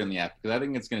investor in the app? Because I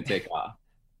think it's going to take off.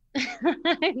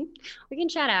 We can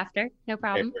chat after. No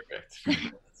problem. Okay,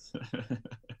 perfect.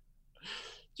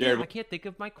 Jared, I can't think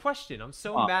of my question. I'm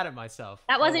so mad at myself.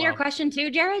 That wasn't your question too,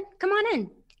 Jared? Come on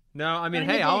in. No, I mean,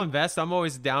 hey, I'll invest. I'm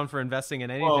always down for investing in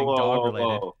anything dog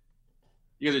related.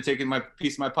 You guys are taking my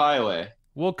piece of my pie away.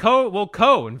 We'll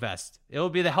co-invest. It'll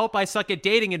be the Help I Suck at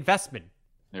Dating investment.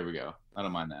 There we go. I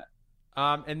don't mind that.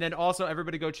 And then also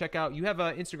everybody go check out. You have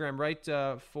an Instagram,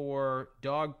 right? For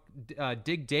dog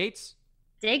Dig Dates.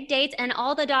 Dig Dates, and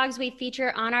all the dogs we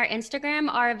feature on our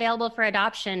Instagram are available for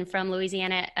adoption from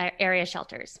Louisiana area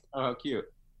shelters. Oh, how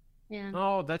cute. Yeah.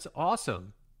 Oh, that's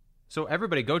awesome. So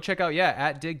everybody go check out,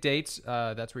 at Dig Dates.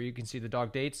 That's where you can see the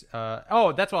dog dates. That's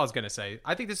what I was going to say.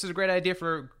 I think this is a great idea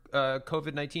for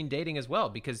COVID-19 dating as well,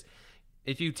 because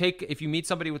if you meet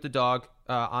somebody with a dog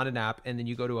on an app and then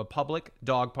you go to a public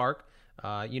dog park,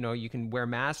 you can wear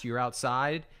masks, you're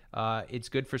outside. It's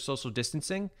good for social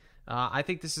distancing. I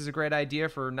think this is a great idea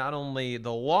for not only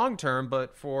the long term,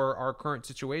 but for our current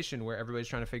situation where everybody's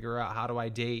trying to figure out how do I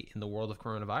date in the world of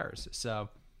coronavirus. So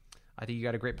I think you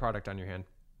got a great product on your hand.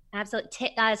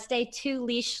 Absolutely. Stay 2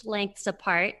 leash lengths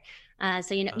apart.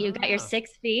 So, you got your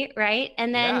 6 feet, right?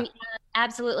 And then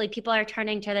absolutely people are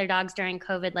turning to their dogs during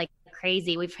COVID like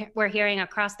crazy. We're hearing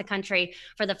across the country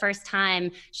for the first time,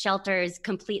 shelters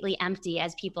completely empty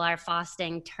as people are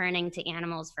turning to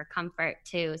animals for comfort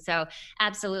too. So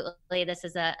absolutely, this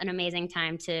is an amazing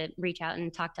time to reach out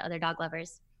and talk to other dog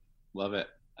lovers. Love it.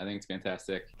 I think it's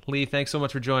fantastic. Lee, thanks so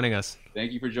much for joining us.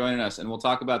 Thank you for joining us. And we'll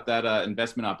talk about that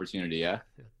investment opportunity, yeah?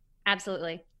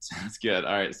 Absolutely. Sounds good.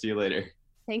 All right. See you later.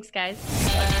 Thanks, guys.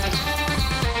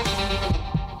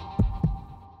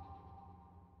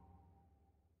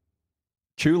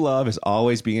 True love is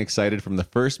always being excited from the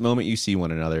first moment you see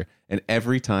one another and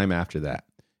every time after that.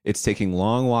 It's taking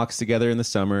long walks together in the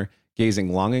summer,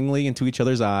 gazing longingly into each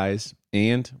other's eyes,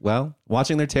 and, well,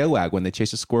 watching their tail wag when they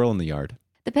chase a squirrel in the yard.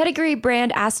 The Pedigree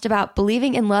brand asked about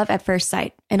believing in love at first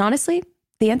sight. And honestly,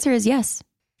 the answer is yes.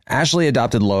 Ashley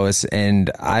adopted Lois,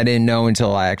 and I didn't know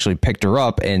until I actually picked her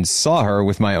up and saw her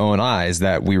with my own eyes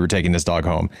that we were taking this dog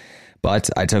home.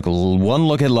 But I took one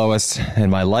look at Lois,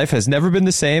 and my life has never been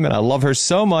the same, and I love her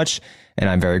so much, and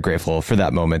I'm very grateful for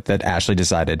that moment that Ashley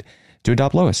decided to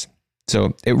adopt Lois.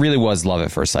 So it really was love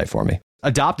at first sight for me.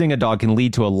 Adopting a dog can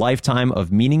lead to a lifetime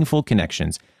of meaningful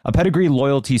connections. A Pedigree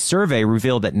loyalty survey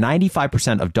revealed that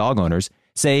 95% of dog owners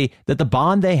say that the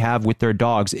bond they have with their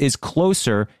dogs is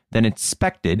closer than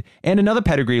expected. And another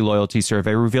Pedigree loyalty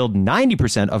survey revealed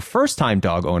 90% of first-time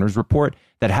dog owners report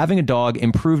that having a dog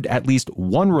improved at least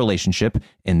one relationship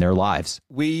in their lives.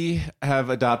 We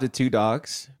have adopted 2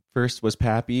 dogs. First was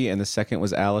Pappy, and the second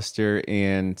was Alistair.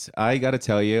 And I got to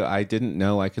tell you, I didn't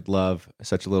know I could love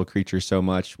such a little creature so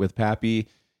much. With Pappy,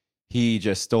 he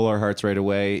just stole our hearts right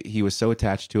away. He was so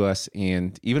attached to us.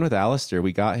 And even with Alistair,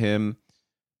 we got him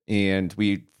and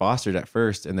we fostered at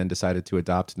first and then decided to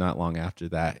adopt not long after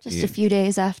that. Just a few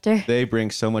days after. They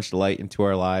bring so much light into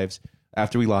our lives.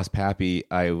 After we lost Pappy,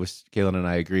 Kaylin and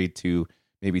I agreed to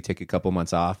maybe take a couple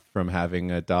months off from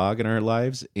having a dog in our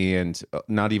lives, and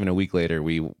not even a week later,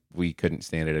 we couldn't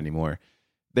stand it anymore.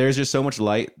 There's just so much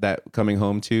light that coming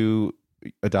home to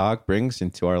a dog brings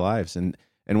into our lives, and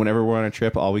whenever we're on a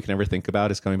trip, all we can ever think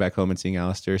about is coming back home and seeing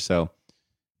Alistair. So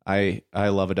I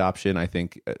love adoption. I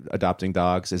think adopting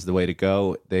dogs is the way to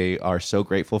go. They are so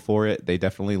grateful for it. They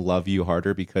definitely love you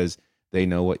harder because they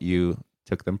know what you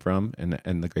took them from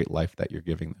and the great life that you're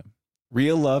giving them.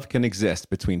 Real love can exist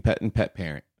between pet and pet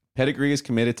parent. Pedigree is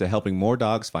committed to helping more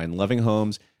dogs find loving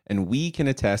homes, and we can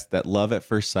attest that love at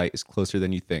first sight is closer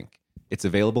than you think. It's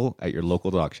available at your local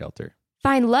dog shelter.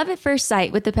 Find love at first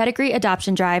sight with the Pedigree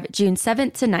Adoption Drive June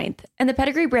 7th to 9th, and the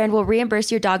Pedigree brand will reimburse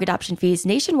your dog adoption fees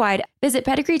nationwide. Visit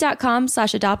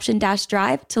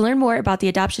pedigree.com/adoption-drive to learn more about the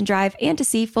adoption drive and to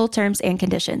see full terms and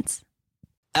conditions.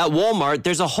 At Walmart,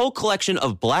 there's a whole collection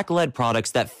of Black Led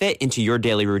products that fit into your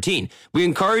daily routine. We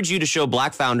encourage you to show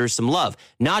Black founders some love,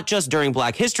 not just during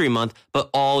Black History Month, but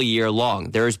all year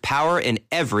long. There is power in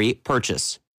every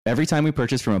purchase. Every time we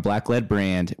purchase from a Black-led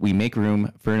brand, we make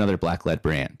room for another Black-led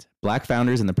brand. Black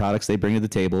founders and the products they bring to the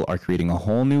table are creating a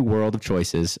whole new world of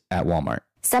choices at Walmart.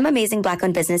 Some amazing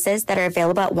Black-owned businesses that are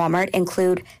available at Walmart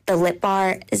include The Lip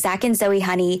Bar, Zach and Zoe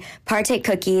Honey, Partake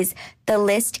Cookies. The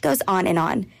list goes on and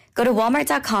on. Go to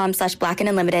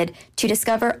walmart.com/blackandunlimited to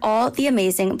discover all the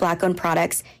amazing Black-owned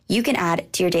products you can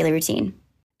add to your daily routine.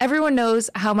 Everyone knows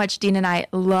how much Dean and I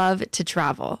love to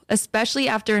travel, especially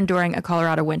after enduring a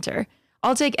Colorado winter.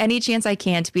 I'll take any chance I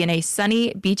can to be in a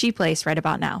sunny, beachy place right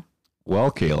about now.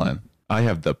 Well, Kaylin, I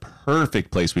have the perfect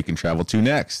place we can travel to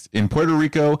next. In Puerto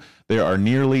Rico, there are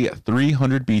nearly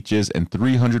 300 beaches and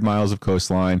 300 miles of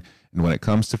coastline. And when it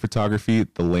comes to photography,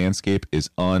 the landscape is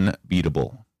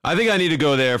unbeatable. I think I need to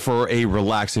go there for a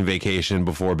relaxing vacation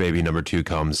before baby number 2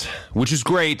 comes, which is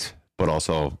great, but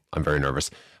also I'm very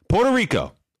nervous. Puerto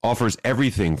Rico offers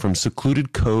everything from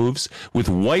secluded coves with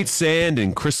white sand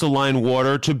and crystalline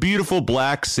water to beautiful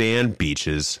black sand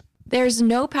beaches. There's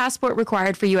no passport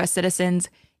required for U.S. citizens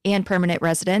and permanent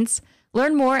residents.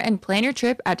 Learn more and plan your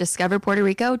trip at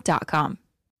discoverpuertorico.com.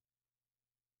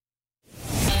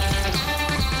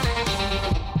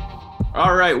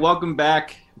 All right, welcome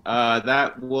back.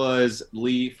 That was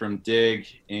Lee from Dig,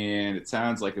 and it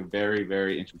sounds like a very,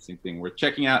 very interesting thing worth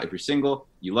checking out. If you're single,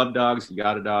 you love dogs, you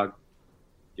got a dog,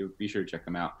 be sure to check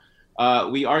them out.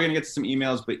 We are going to get to some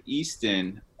emails, but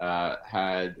Easton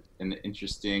had an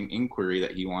interesting inquiry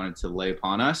that he wanted to lay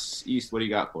upon us. East, what do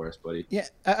you got for us, buddy? Yeah,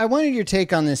 I wanted your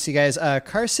take on this, you guys.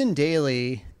 Carson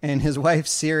Daly and his wife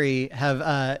Siri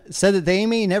have said that they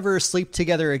may never sleep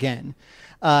together again.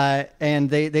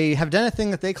 And they have done a thing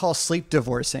that they call sleep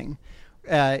divorcing.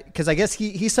 Because I guess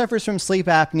he suffers from sleep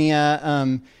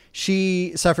apnea.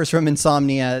 She suffers from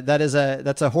insomnia.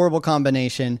 That's a horrible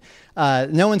combination.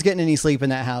 No one's getting any sleep in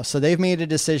that house. So they've made a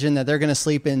decision that they're going to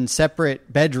sleep in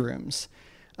separate bedrooms,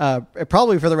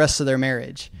 probably for the rest of their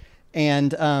marriage.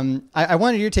 And I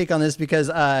wanted your take on this because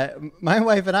my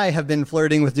wife and I have been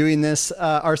flirting with doing this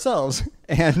ourselves.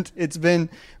 And it's been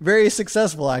very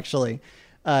successful, actually.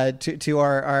 To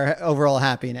our overall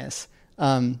happiness.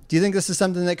 Do you think this is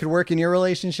something that could work in your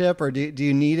relationship, or do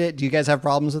you need it? Do you guys have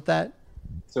problems with that?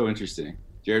 So interesting.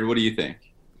 Jared, what do you think?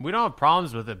 We don't have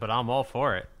problems with it, but I'm all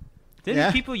for it.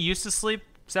 Didn't people used to sleep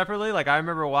separately? Like I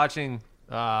remember watching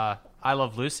I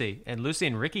Love Lucy, and Lucy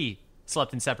and Ricky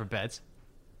slept in separate beds.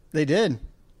 They did.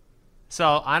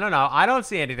 So I don't know. I don't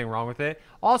see anything wrong with it.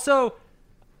 Also,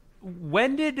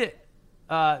 when did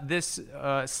this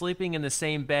sleeping in the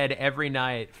same bed every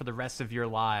night for the rest of your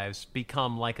lives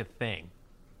become like a thing?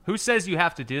 Who says you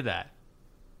have to do that?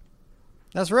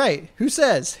 That's right. Who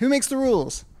says? Who makes the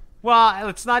rules? Well,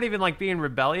 it's not even like being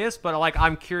rebellious, but like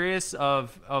I'm curious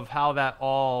of how that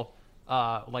all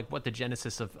like what the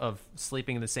genesis of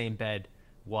sleeping in the same bed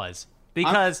was.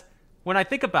 Because when I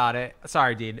think about it,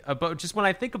 sorry, Dean, but just when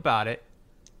I think about it,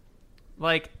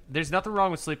 like there's nothing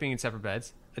wrong with sleeping in separate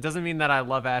beds. It doesn't mean that I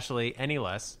love Ashley any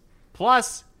less.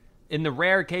 Plus, in the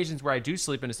rare occasions where I do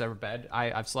sleep in a separate bed,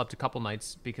 I've slept a couple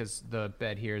nights because the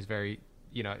bed here is very,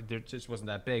 there just wasn't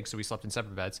that big, so we slept in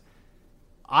separate beds.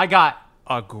 I got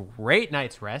a great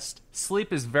night's rest.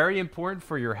 Sleep is very important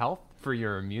for your health, for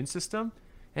your immune system.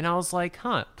 And I was like,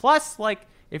 Plus, like,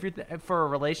 if you're for a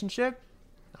relationship,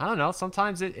 I don't know,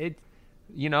 sometimes it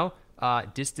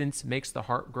distance makes the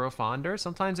heart grow fonder.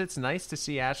 Sometimes it's nice to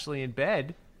see Ashley in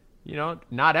bed,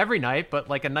 not every night, but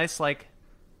like a nice, like,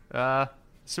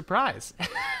 surprise.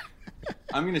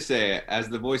 I'm going to say, as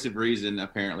the voice of reason,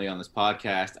 apparently on this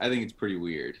podcast, I think it's pretty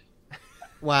weird.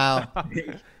 Wow.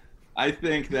 I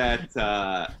think that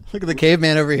look at the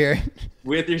caveman over here.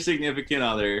 With your significant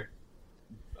other,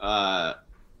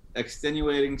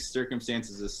 extenuating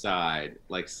circumstances aside,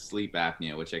 like sleep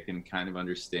apnea, which I can kind of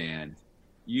understand,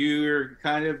 you're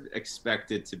kind of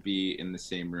expected to be in the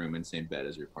same room and same bed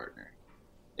as your partner.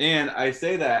 And I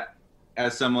say that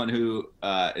as someone who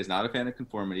is not a fan of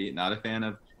conformity, not a fan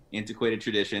of antiquated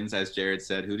traditions, as Jared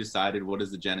said, who decided what is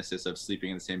the genesis of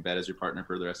sleeping in the same bed as your partner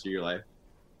for the rest of your life.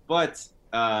 But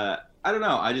I don't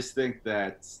know. I just think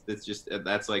that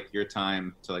that's like your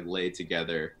time to like lay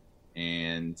together.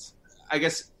 And I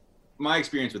guess my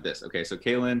experience with this. Okay, so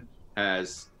Kaylin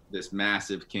has this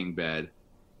massive king bed,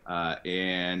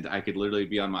 and I could literally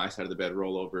be on my side of the bed,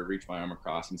 roll over, reach my arm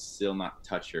across, and still not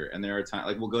touch her. And there are times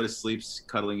like we'll go to sleep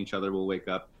cuddling each other. We'll wake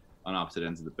up on opposite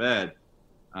ends of the bed,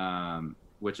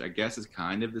 which I guess is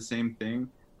kind of the same thing.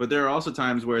 But there are also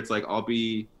times where it's like I'll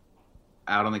be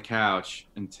out on the couch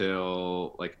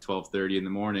until like 12:30 in the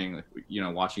morning, like,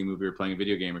 watching a movie or playing a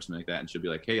video game or something like that, and she'll be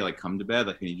like, "Hey, like come to bed.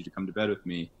 Like I need you to come to bed with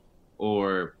me,"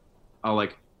 or I'll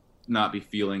like not be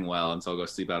feeling well, and so I'll go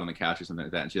sleep out on the couch or something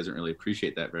like that, and she doesn't really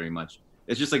appreciate that very much.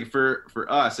 It's just like for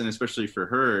us, and especially for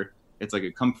her, it's like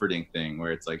a comforting thing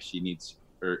where it's like she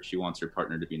wants her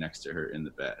partner to be next to her in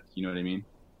the bed. You know what I mean?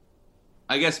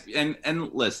 I guess. And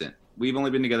listen, we've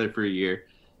only been together for a year.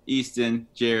 Easton,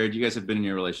 Jared, you guys have been in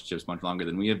your relationships much longer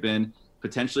than we have been.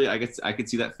 Potentially, I guess I could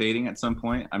see that fading at some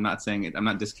point. I'm not saying it. I'm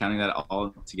not discounting that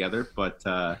all together, but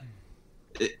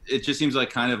it just seems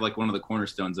like kind of like one of the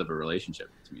cornerstones of a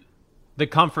relationship to me. The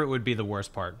comfort would be the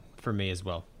worst part for me as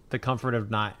well. The comfort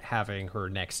of not having her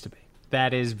next to me.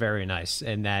 That is very nice,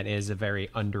 and that is a very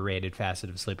underrated facet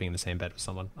of sleeping in the same bed with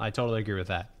someone. I totally agree with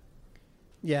that.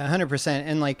 Yeah, 100%.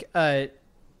 And like, I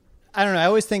don't know. I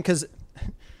always think because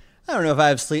I don't know if I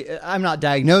have sleep. I'm not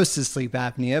diagnosed as sleep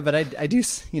apnea, but I do.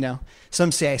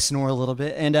 Some say I snore a little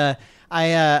bit, and I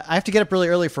have to get up really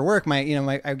early for work. I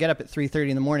get up at 3:30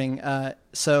 in the morning.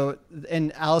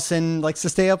 And Allison likes to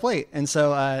stay up late, and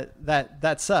so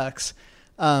that sucks.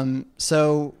 For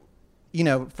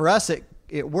us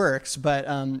it works, but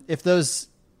if those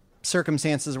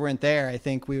circumstances weren't there, I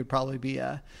think we would probably be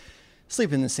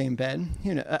sleeping in the same bed.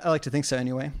 I like to think so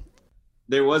anyway.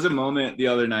 There was a moment the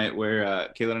other night where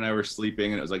Kaylin and I were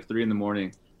sleeping, and it was like 3 a.m.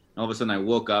 And all of a sudden I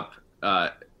woke up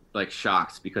like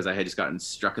shocked because I had just gotten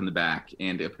struck in the back.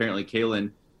 And apparently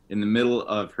Kaylin, in the middle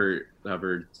of her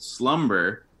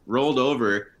slumber, rolled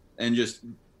over and just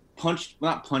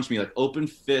not punched me, like open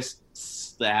fist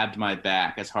stabbed my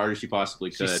back as hard as she possibly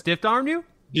could. She stiff-armed you?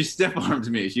 She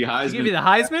stiff-armed me. She gave you the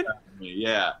Heisman?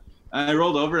 Yeah. And I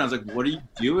rolled over and I was like, "What are you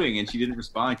doing?" And she didn't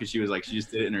respond because she was like, she just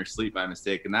did it in her sleep by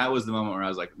mistake. And that was the moment where I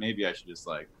was like, maybe I should just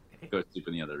like go sleep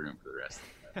in the other room for the rest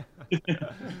of the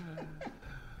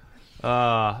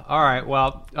night. All right.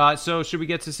 Well, so should we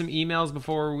get to some emails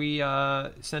before we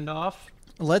send off?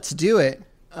 Let's do it.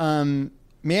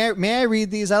 May I read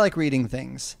these? I like reading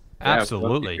things.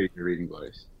 Absolutely. Yeah, your reading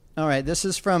voice. All right. This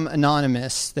is from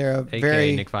Anonymous. They're a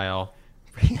very Nick Vial.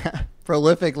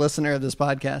 prolific listener of this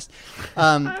podcast.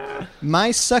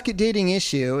 My suck at dating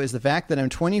issue is the fact that I'm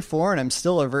 24 and I'm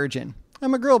still a virgin.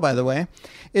 I'm a girl, by the way.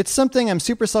 It's something I'm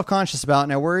super self-conscious about,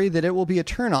 and I worry that it will be a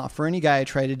turnoff for any guy I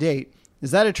try to date.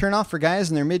 Is that a turnoff for guys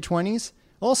in their mid-20s?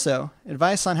 Also,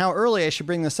 advice on how early I should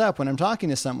bring this up when I'm talking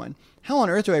to someone. How on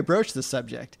earth do I broach this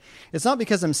subject? It's not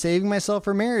because I'm saving myself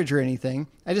for marriage or anything.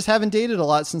 I just haven't dated a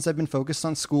lot since I've been focused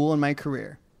on school and my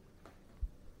career.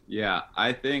 Yeah,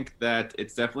 I think that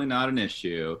it's definitely not an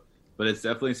issue, but it's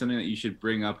definitely something that you should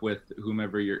bring up with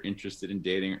whomever you're interested in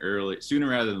dating sooner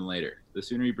rather than later. The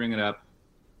sooner you bring it up,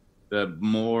 the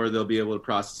more they'll be able to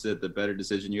process it, the better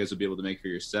decision you guys will be able to make for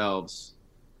yourselves.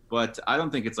 But I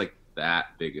don't think it's like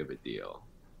that big of a deal.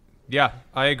 Yeah,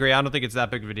 I agree. I don't think it's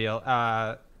that big of a deal.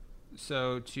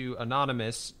 So to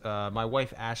Anonymous, my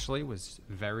wife Ashley was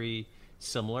very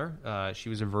similar. She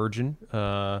was a virgin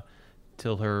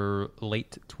till her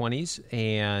late 20s,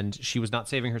 and she was not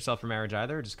saving herself for marriage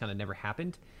either. It just kind of never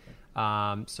happened.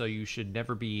 So you should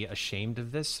never be ashamed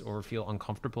of this or feel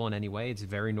uncomfortable in any way. It's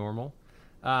very normal.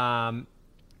 And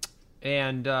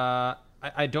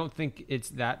I don't think it's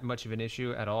that much of an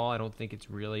issue at all. I don't think it's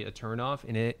really a turnoff.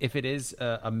 And if it is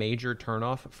a major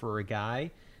turnoff for a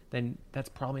guy, then that's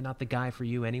probably not the guy for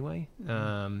you anyway.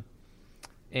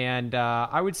 And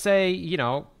I would say,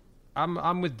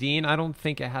 I'm with Dean. I don't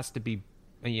think it has to be,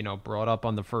 brought up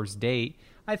on the first date.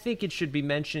 I think it should be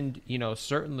mentioned,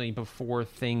 certainly before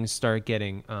things start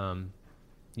getting,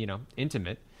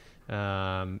 intimate.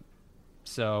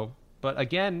 But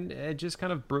again, it just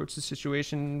kind of broach the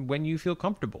situation when you feel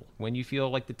comfortable, when you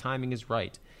feel like the timing is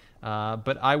right.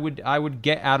 But I would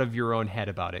get out of your own head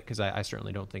about it, because I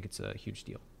certainly don't think it's a huge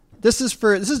deal. This is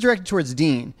directed towards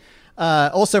Dean,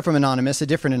 also from Anonymous, a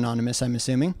different Anonymous, I'm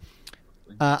assuming.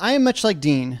 I am much like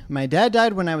Dean. My dad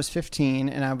died when I was 15,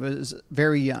 and I was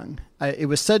very young. It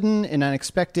was sudden and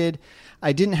unexpected.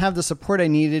 I didn't have the support I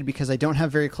needed because I don't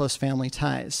have very close family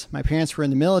ties. My parents were in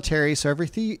the military, so every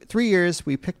 3 years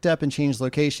we picked up and changed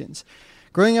locations.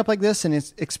 Growing up like this and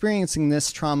experiencing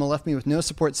this trauma left me with no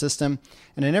support system,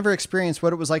 and I never experienced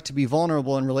what it was like to be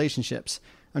vulnerable in relationships.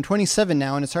 I'm 27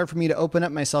 now, and it's hard for me to open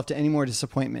up myself to any more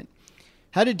disappointment.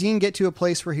 How did Dean get to a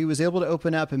place where he was able to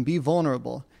open up and be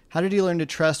vulnerable? How did he learn to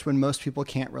trust when most people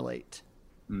can't relate?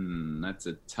 That's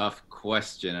a tough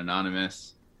question,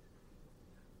 Anonymous.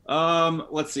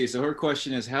 Let's see. So her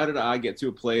question is, how did I get to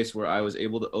a place where I was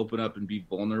able to open up and be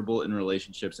vulnerable in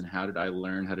relationships, and how did I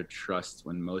learn how to trust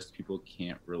when most people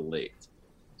can't relate?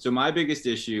 So my biggest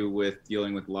issue with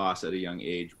dealing with loss at a young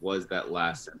age was that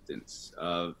last sentence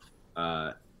of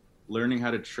learning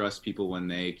how to trust people when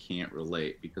they can't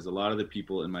relate, because a lot of the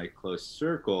people in my close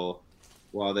circle,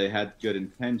 while they had good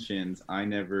intentions, I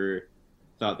never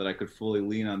thought that I could fully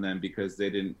lean on them because they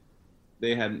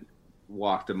hadn't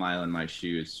walked a mile in my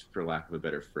shoes, for lack of a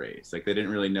better phrase. Like, they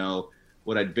didn't really know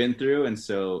what I'd been through, and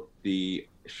so the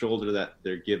shoulder that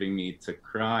they're giving me to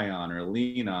cry on or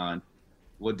lean on,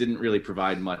 didn't really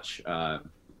provide much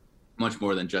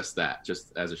more than just that,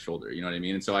 just as a shoulder, you know what I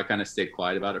mean? And so I kind of stayed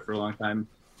quiet about it for a long time,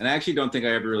 and I actually don't think I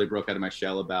ever really broke out of my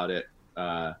shell about it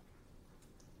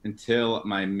until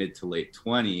my mid to late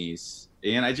 20s.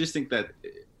 And I just think that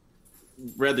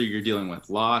whether you're dealing with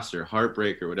loss or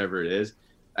heartbreak or whatever it is,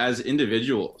 as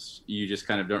individuals, you just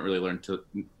kind of don't really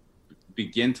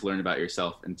begin to learn about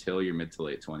yourself until your mid to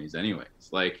late 20s anyways.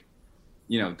 Like,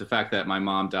 the fact that my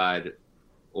mom died,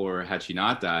 or had she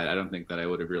not died, I don't think that I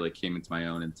would have really came into my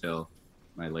own until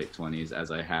my late 20s,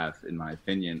 as I have, in my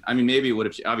opinion. I mean, maybe it would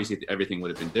have, obviously everything would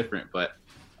have been different, but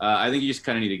I think you just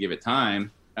kind of need to give it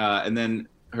time. And then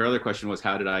her other question was,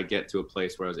 how did I get to a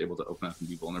place where I was able to open up and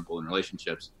be vulnerable in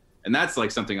relationships? And that's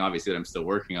like something obviously that I'm still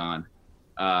working on.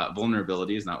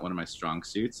 Vulnerability is not one of my strong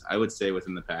suits. I would say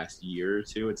within the past year or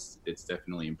two, it's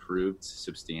definitely improved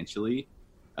substantially.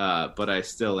 But I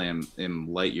still am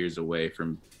light years away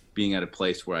from being at a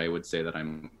place where I would say that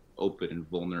I'm open and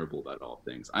vulnerable about all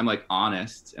things. I'm like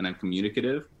honest and I'm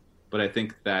communicative, but I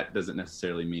think that doesn't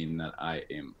necessarily mean that I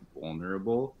am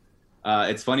vulnerable.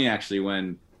 It's funny, actually,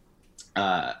 when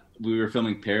we were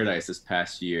filming Paradise this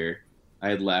past year, I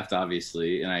had left,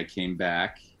 obviously, and I came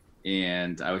back,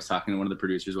 and I was talking to one of the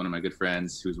producers, one of my good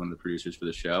friends, who was one of the producers for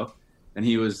the show. And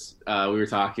we were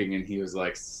talking, and he was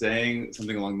like saying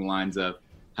something along the lines of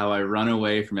how I run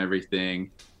away from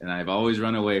everything, and I've always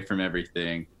run away from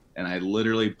everything. And I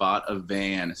literally bought a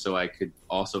van so I could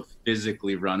also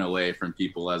physically run away from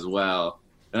people as well.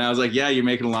 And I was like, yeah, you're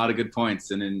making a lot of good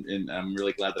points. And I'm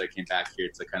really glad that I came back here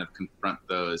to kind of confront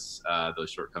those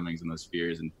shortcomings and those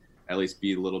fears, and at least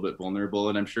be a little bit vulnerable.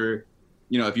 And I'm sure,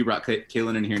 if you brought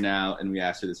Kaylin in here now and we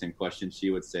asked her the same question, she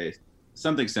would say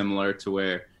something similar, to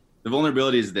where the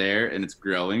vulnerability is there and it's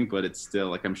growing, but it's still,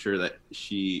 like, I'm sure that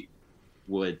she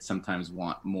would sometimes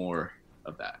want more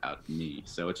of that out of me.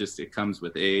 So it comes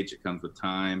with age, it comes with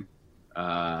time.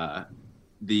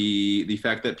 The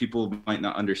fact that people might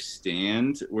not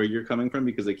understand where you're coming from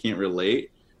because they can't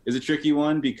relate is a tricky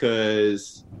one,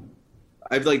 because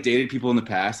I've dated people in the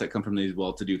past that come from these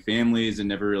well-to-do families and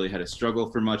never really had a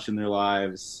struggle for much in their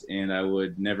lives, and I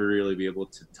would never really be able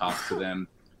to talk to them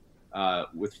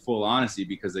with full honesty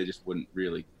because they just wouldn't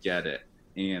really get it.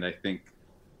 And I think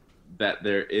that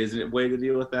there is a way to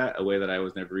deal with that, a way that I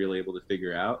was never really able to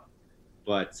figure out.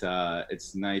 But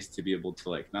it's nice to be able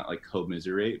to not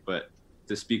commiserate, but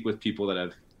to speak with people that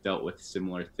have dealt with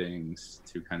similar things,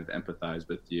 to kind of empathize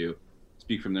with you,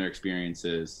 speak from their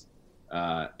experiences,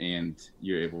 and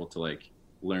you're able to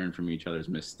learn from each other's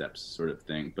missteps, sort of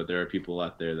thing. But there are people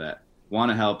out there that want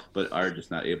to help but are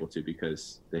just not able to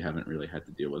because they haven't really had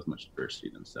to deal with much adversity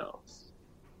themselves.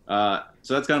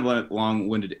 So that's kind of a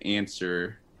long-winded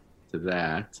answer to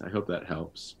that. I hope that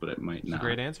helps, but it might not.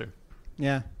 Great answer.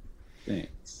 Yeah.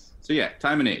 Thanks. So yeah,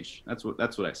 time and age. That's what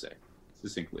I say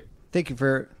succinctly. Thank you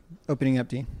for opening up,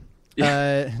 Dean.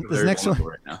 Yeah, This next one.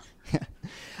 right now.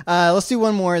 Let's do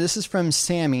one more. This is from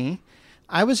Sammy.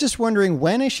 I was just wondering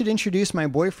when I should introduce my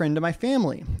boyfriend to my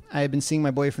family. I have been seeing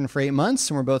my boyfriend for 8 months,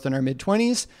 and we're both in our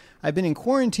mid-20s. I've been in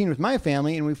quarantine with my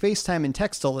family, and we FaceTime and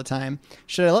text all the time.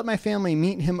 Should I let my family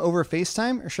meet him over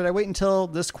FaceTime, or should I wait until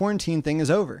this quarantine thing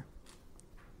is over?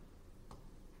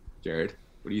 Jared,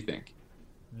 what do you think?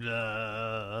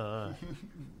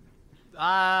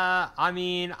 I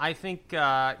mean, I think,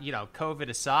 COVID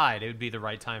aside, it would be the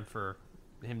right time for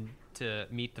him to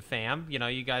meet the fam.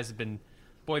 You guys have been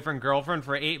boyfriend, girlfriend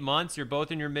for 8 months. You're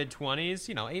both in your mid-20s.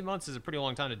 8 months is a pretty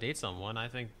long time to date someone. I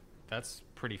think that's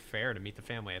pretty fair to meet the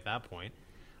family at that point.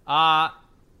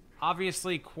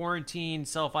 Obviously, quarantine,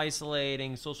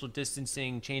 self-isolating, social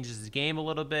distancing changes the game a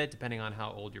little bit, depending on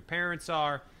how old your parents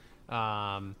are.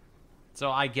 So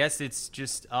I guess it's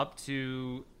just up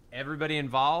to everybody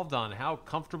involved on how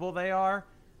comfortable they are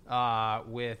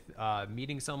with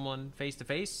meeting someone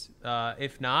face-to-face.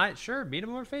 If not, sure, meet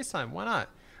them over FaceTime. Why not?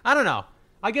 I don't know.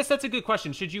 I guess that's a good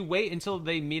question. Should you wait until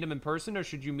they meet them in person, or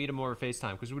should you meet them over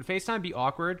FaceTime? Because would FaceTime be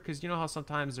awkward? Because you know how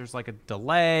sometimes there's like a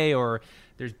delay or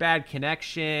there's bad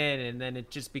connection, and then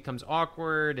it just becomes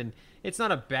awkward. And it's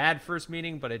not a bad first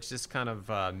meeting, but it's just kind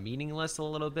of meaningless a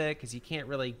little bit because you can't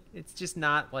really – it's just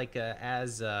not like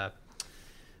as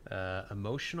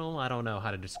emotional. I don't know how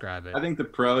to describe it. I think the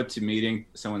pro to meeting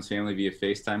someone's family via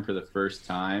FaceTime for the first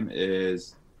time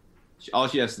is – all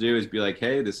she has to do is be like,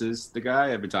 hey, this is the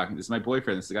guy I've been talking to. This is my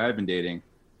boyfriend. This is the guy I've been dating.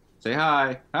 Say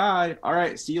hi. Hi. All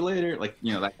right. See you later. Like,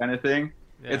 that kind of thing.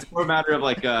 Yeah. It's more a matter of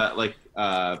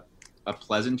a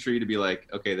pleasantry to be like,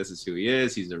 okay, this is who he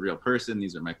is. He's a real person.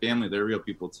 These are my family. They're real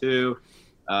people too.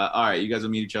 All right. You guys will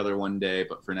meet each other one day,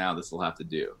 but for now, this will have to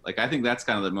do. Like, I think that's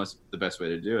kind of the best way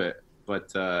to do it.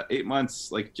 But 8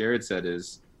 months, like Jared said,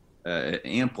 is an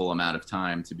ample amount of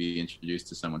time to be introduced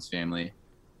to someone's family.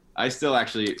 I still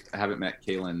actually haven't met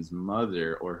Kaylin's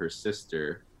mother or her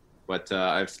sister, but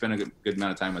I've spent a good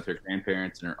amount of time with her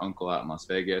grandparents and her uncle out in Las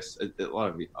Vegas. A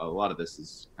lot of this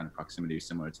is kind of proximity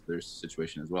similar to their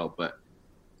situation as well. But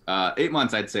 8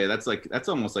 months, I'd say that's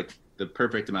almost like the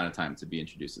perfect amount of time to be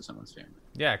introduced to someone's family.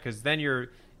 Yeah, because then you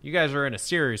guys are in a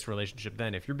serious relationship.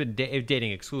 Then if you've been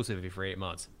dating exclusively for 8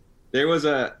 months. There was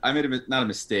I made not a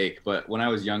mistake, but when I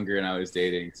was younger and I was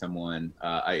dating someone,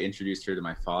 I introduced her to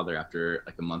my father after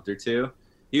like a month or two.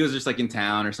 He was just like in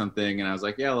town or something, and I was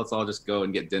like, yeah, let's all just go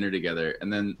and get dinner together.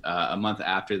 And then a month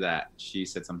after that, she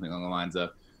said something along the lines of,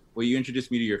 well, you introduced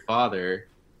me to your father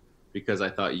because I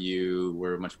thought you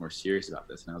were much more serious about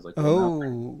this. And I was like,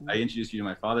 no, I introduced you to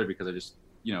my father because I just,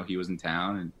 he was in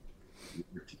town and we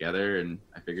were together, and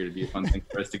I figured it'd be a fun thing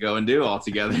for us to go and do all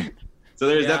together. So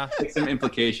there's definitely some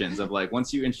implications of like,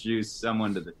 once you introduce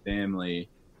someone to the family,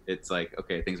 it's like,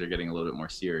 okay, things are getting a little bit more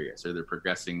serious, or they're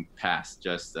progressing past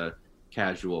just a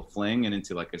casual fling and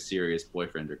into like a serious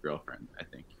boyfriend or girlfriend, I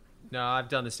think. No, I've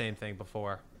done the same thing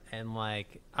before. And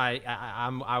like,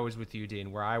 I was with you,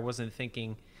 Dean, where I wasn't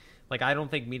thinking, like, I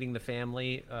don't think meeting the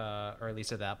family, or at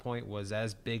least at that point, was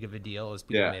as big of a deal as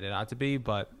people made it out to be.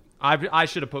 But I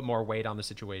should have put more weight on the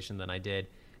situation than I did.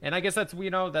 And I guess that's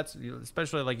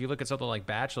especially like you look at something like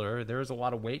Bachelor, there's a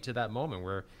lot of weight to that moment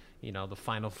where, the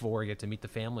final four get to meet the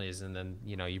families, and then,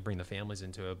 you bring the families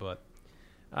into it. But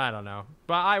I don't know.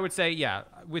 But I would say, yeah,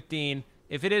 with Dean,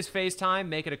 if it is FaceTime,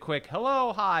 make it a quick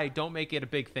hello, hi. Don't make it a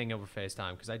big thing over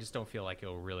FaceTime, because I just don't feel like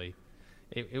it'll really.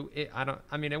 It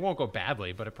won't go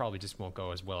badly, but it probably just won't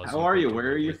go as well as. How are you?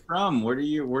 Where are you from? Where do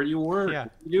you work? Yeah.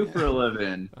 What do you do for a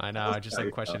living? I know, just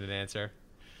like question and answer.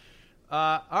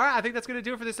 All right, I think that's going to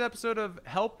do it for this episode of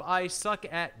Help I Suck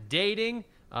at Dating.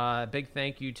 Big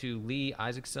thank you to Lee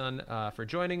Isaacson for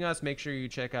joining us. Make sure you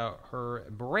check out her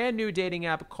brand new dating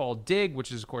app called Dig,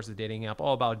 which is, of course, the dating app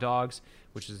all about dogs,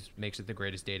 which makes it the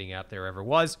greatest dating app there ever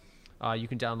was. You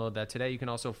can download that today. You can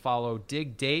also follow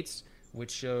Dig Dates,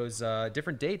 which shows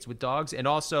different dates with dogs, and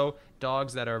also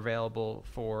dogs that are available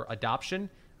for adoption.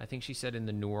 I think she said in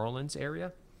the New Orleans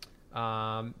area.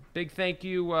 Big thank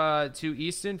you to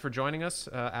Easton for joining us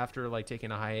after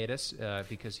taking a hiatus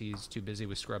because he's too busy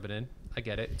with scrubbing in. I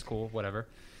get it. It's cool. Whatever.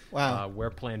 Wow. We're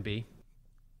plan B.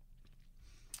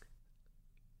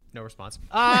 No response.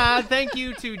 Thank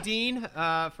you to Dean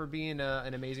for being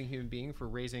an amazing human being, for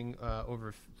raising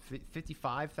over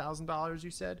 $55,000,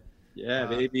 you said? Yeah,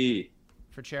 baby.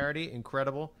 For charity.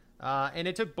 Incredible. And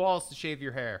it took balls to shave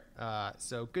your hair.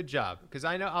 So good job. Because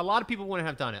I know a lot of people wouldn't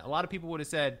have done it. A lot of people would have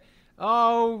said,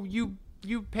 oh, you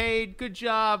paid. Good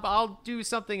job. I'll do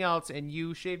something else. And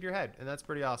you shaved your head. And that's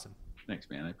pretty awesome. Thanks,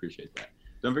 man. I appreciate that.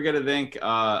 Don't forget to thank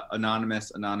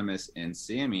Anonymous, and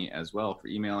Sammy as well for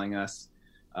emailing us.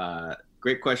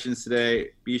 Great questions today.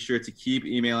 Be sure to keep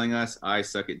emailing us,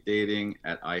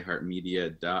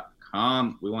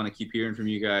 isuckatdating@iheartmedia.com. We want to keep hearing from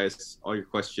you guys, all your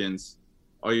questions,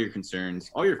 all your concerns,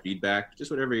 all your feedback,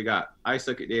 just whatever you got.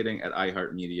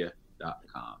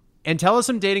 isuckatdating@iheartmedia.com. And tell us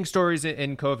some dating stories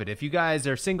in COVID. If you guys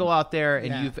are single out there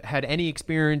and you've had any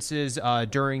experiences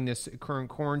during this current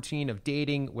quarantine of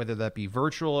dating, whether that be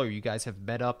virtual or you guys have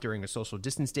met up during a social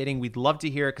distance dating, we'd love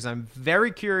to hear it because I'm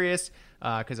very curious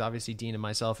because obviously Dean and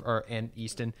myself and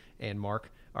Easton and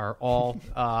Mark are all,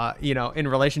 in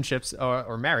relationships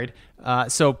or married.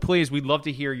 So please, we'd love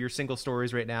to hear your single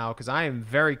stories right now because I am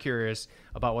very curious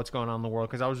about what's going on in the world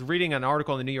because I was reading an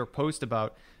article in the New York Post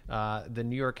about the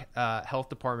New York Health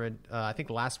Department, I think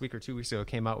last week or 2 weeks ago,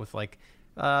 came out with like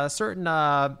certain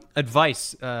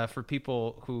advice for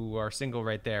people who are single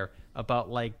right there about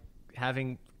like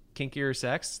having kinkier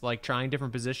sex, like trying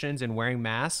different positions and wearing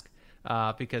masks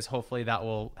because hopefully that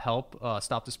will help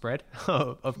stop the spread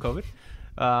of COVID.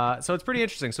 So it's pretty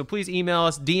interesting. So please email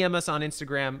us, DM us on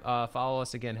Instagram, follow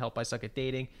us again, Help I Suck at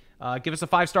Dating. Give us a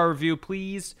 5-star review,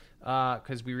 please,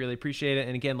 because we really appreciate it.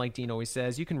 And again, like Dean always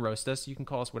says, you can roast us. You can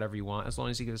call us whatever you want. As long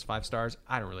as you give us 5 stars,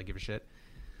 I don't really give a shit.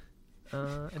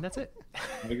 And that's it.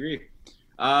 I agree.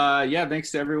 Thanks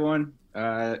to everyone.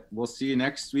 We'll see you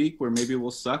next week where maybe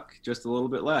we'll suck just a little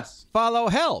bit less. Follow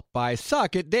Help I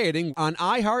Suck at Dating on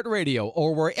iHeartRadio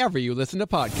or wherever you listen to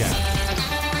podcasts.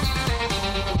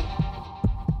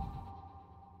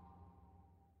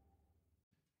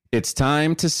 It's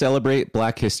time to celebrate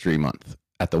Black History Month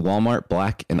at the Walmart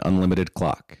Black and Unlimited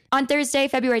Clock. On Thursday,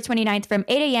 February 29th from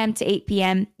 8 a.m. to 8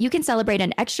 p.m., you can celebrate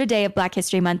an extra day of Black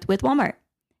History Month with Walmart.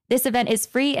 This event is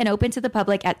free and open to the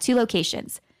public at 2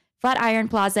 locations, Flatiron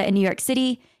Plaza in New York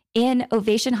City and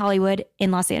Ovation Hollywood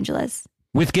in Los Angeles.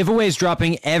 With giveaways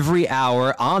dropping every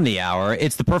hour on the hour,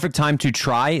 it's the perfect time to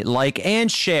try, like, and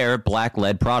share Black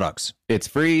Lead products. It's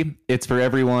free, it's for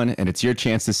everyone, and it's your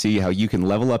chance to see how you can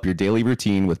level up your daily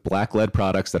routine with Black Lead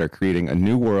products that are creating a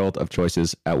new world of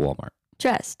choices at Walmart.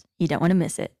 Trust, you don't want to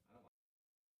miss it.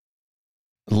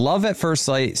 Love at First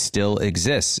Sight still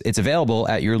exists. It's available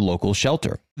at your local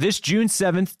shelter. This June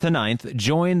 7th to 9th,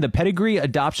 join the Pedigree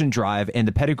Adoption Drive, and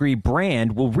the Pedigree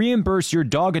brand will reimburse your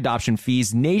dog adoption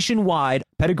fees nationwide.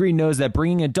 Pedigree knows that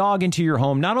bringing a dog into your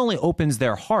home not only opens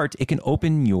their heart, it can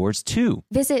open yours too.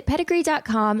 Visit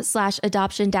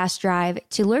pedigree.com/adoption-drive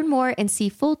to learn more and see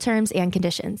full terms and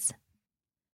conditions.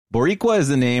 Boricua is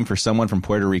the name for someone from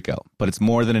Puerto Rico, but it's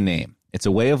more than a name. It's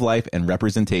a way of life and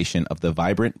representation of the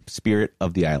vibrant spirit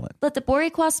of the island. Let the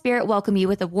Boricua spirit welcome you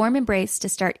with a warm embrace to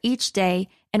start each day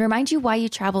and remind you why you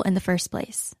travel in the first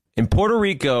place. In Puerto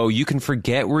Rico, you can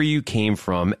forget where you came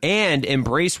from and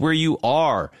embrace where you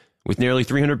are. With nearly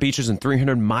 300 beaches and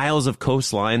 300 miles of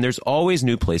coastline, there's always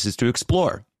new places to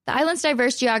explore. The island's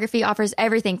diverse geography offers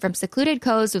everything from secluded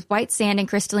coves with white sand and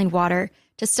crystalline water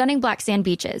to stunning black sand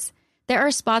beaches. There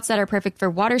are spots that are perfect for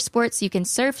water sports. You can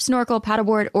surf, snorkel,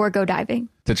 paddleboard, or go diving.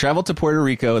 To travel to Puerto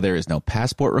Rico, there is no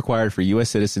passport required for U.S.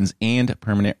 citizens and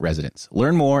permanent residents.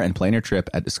 Learn more and plan your trip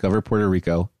at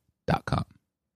discoverpuertorico.com.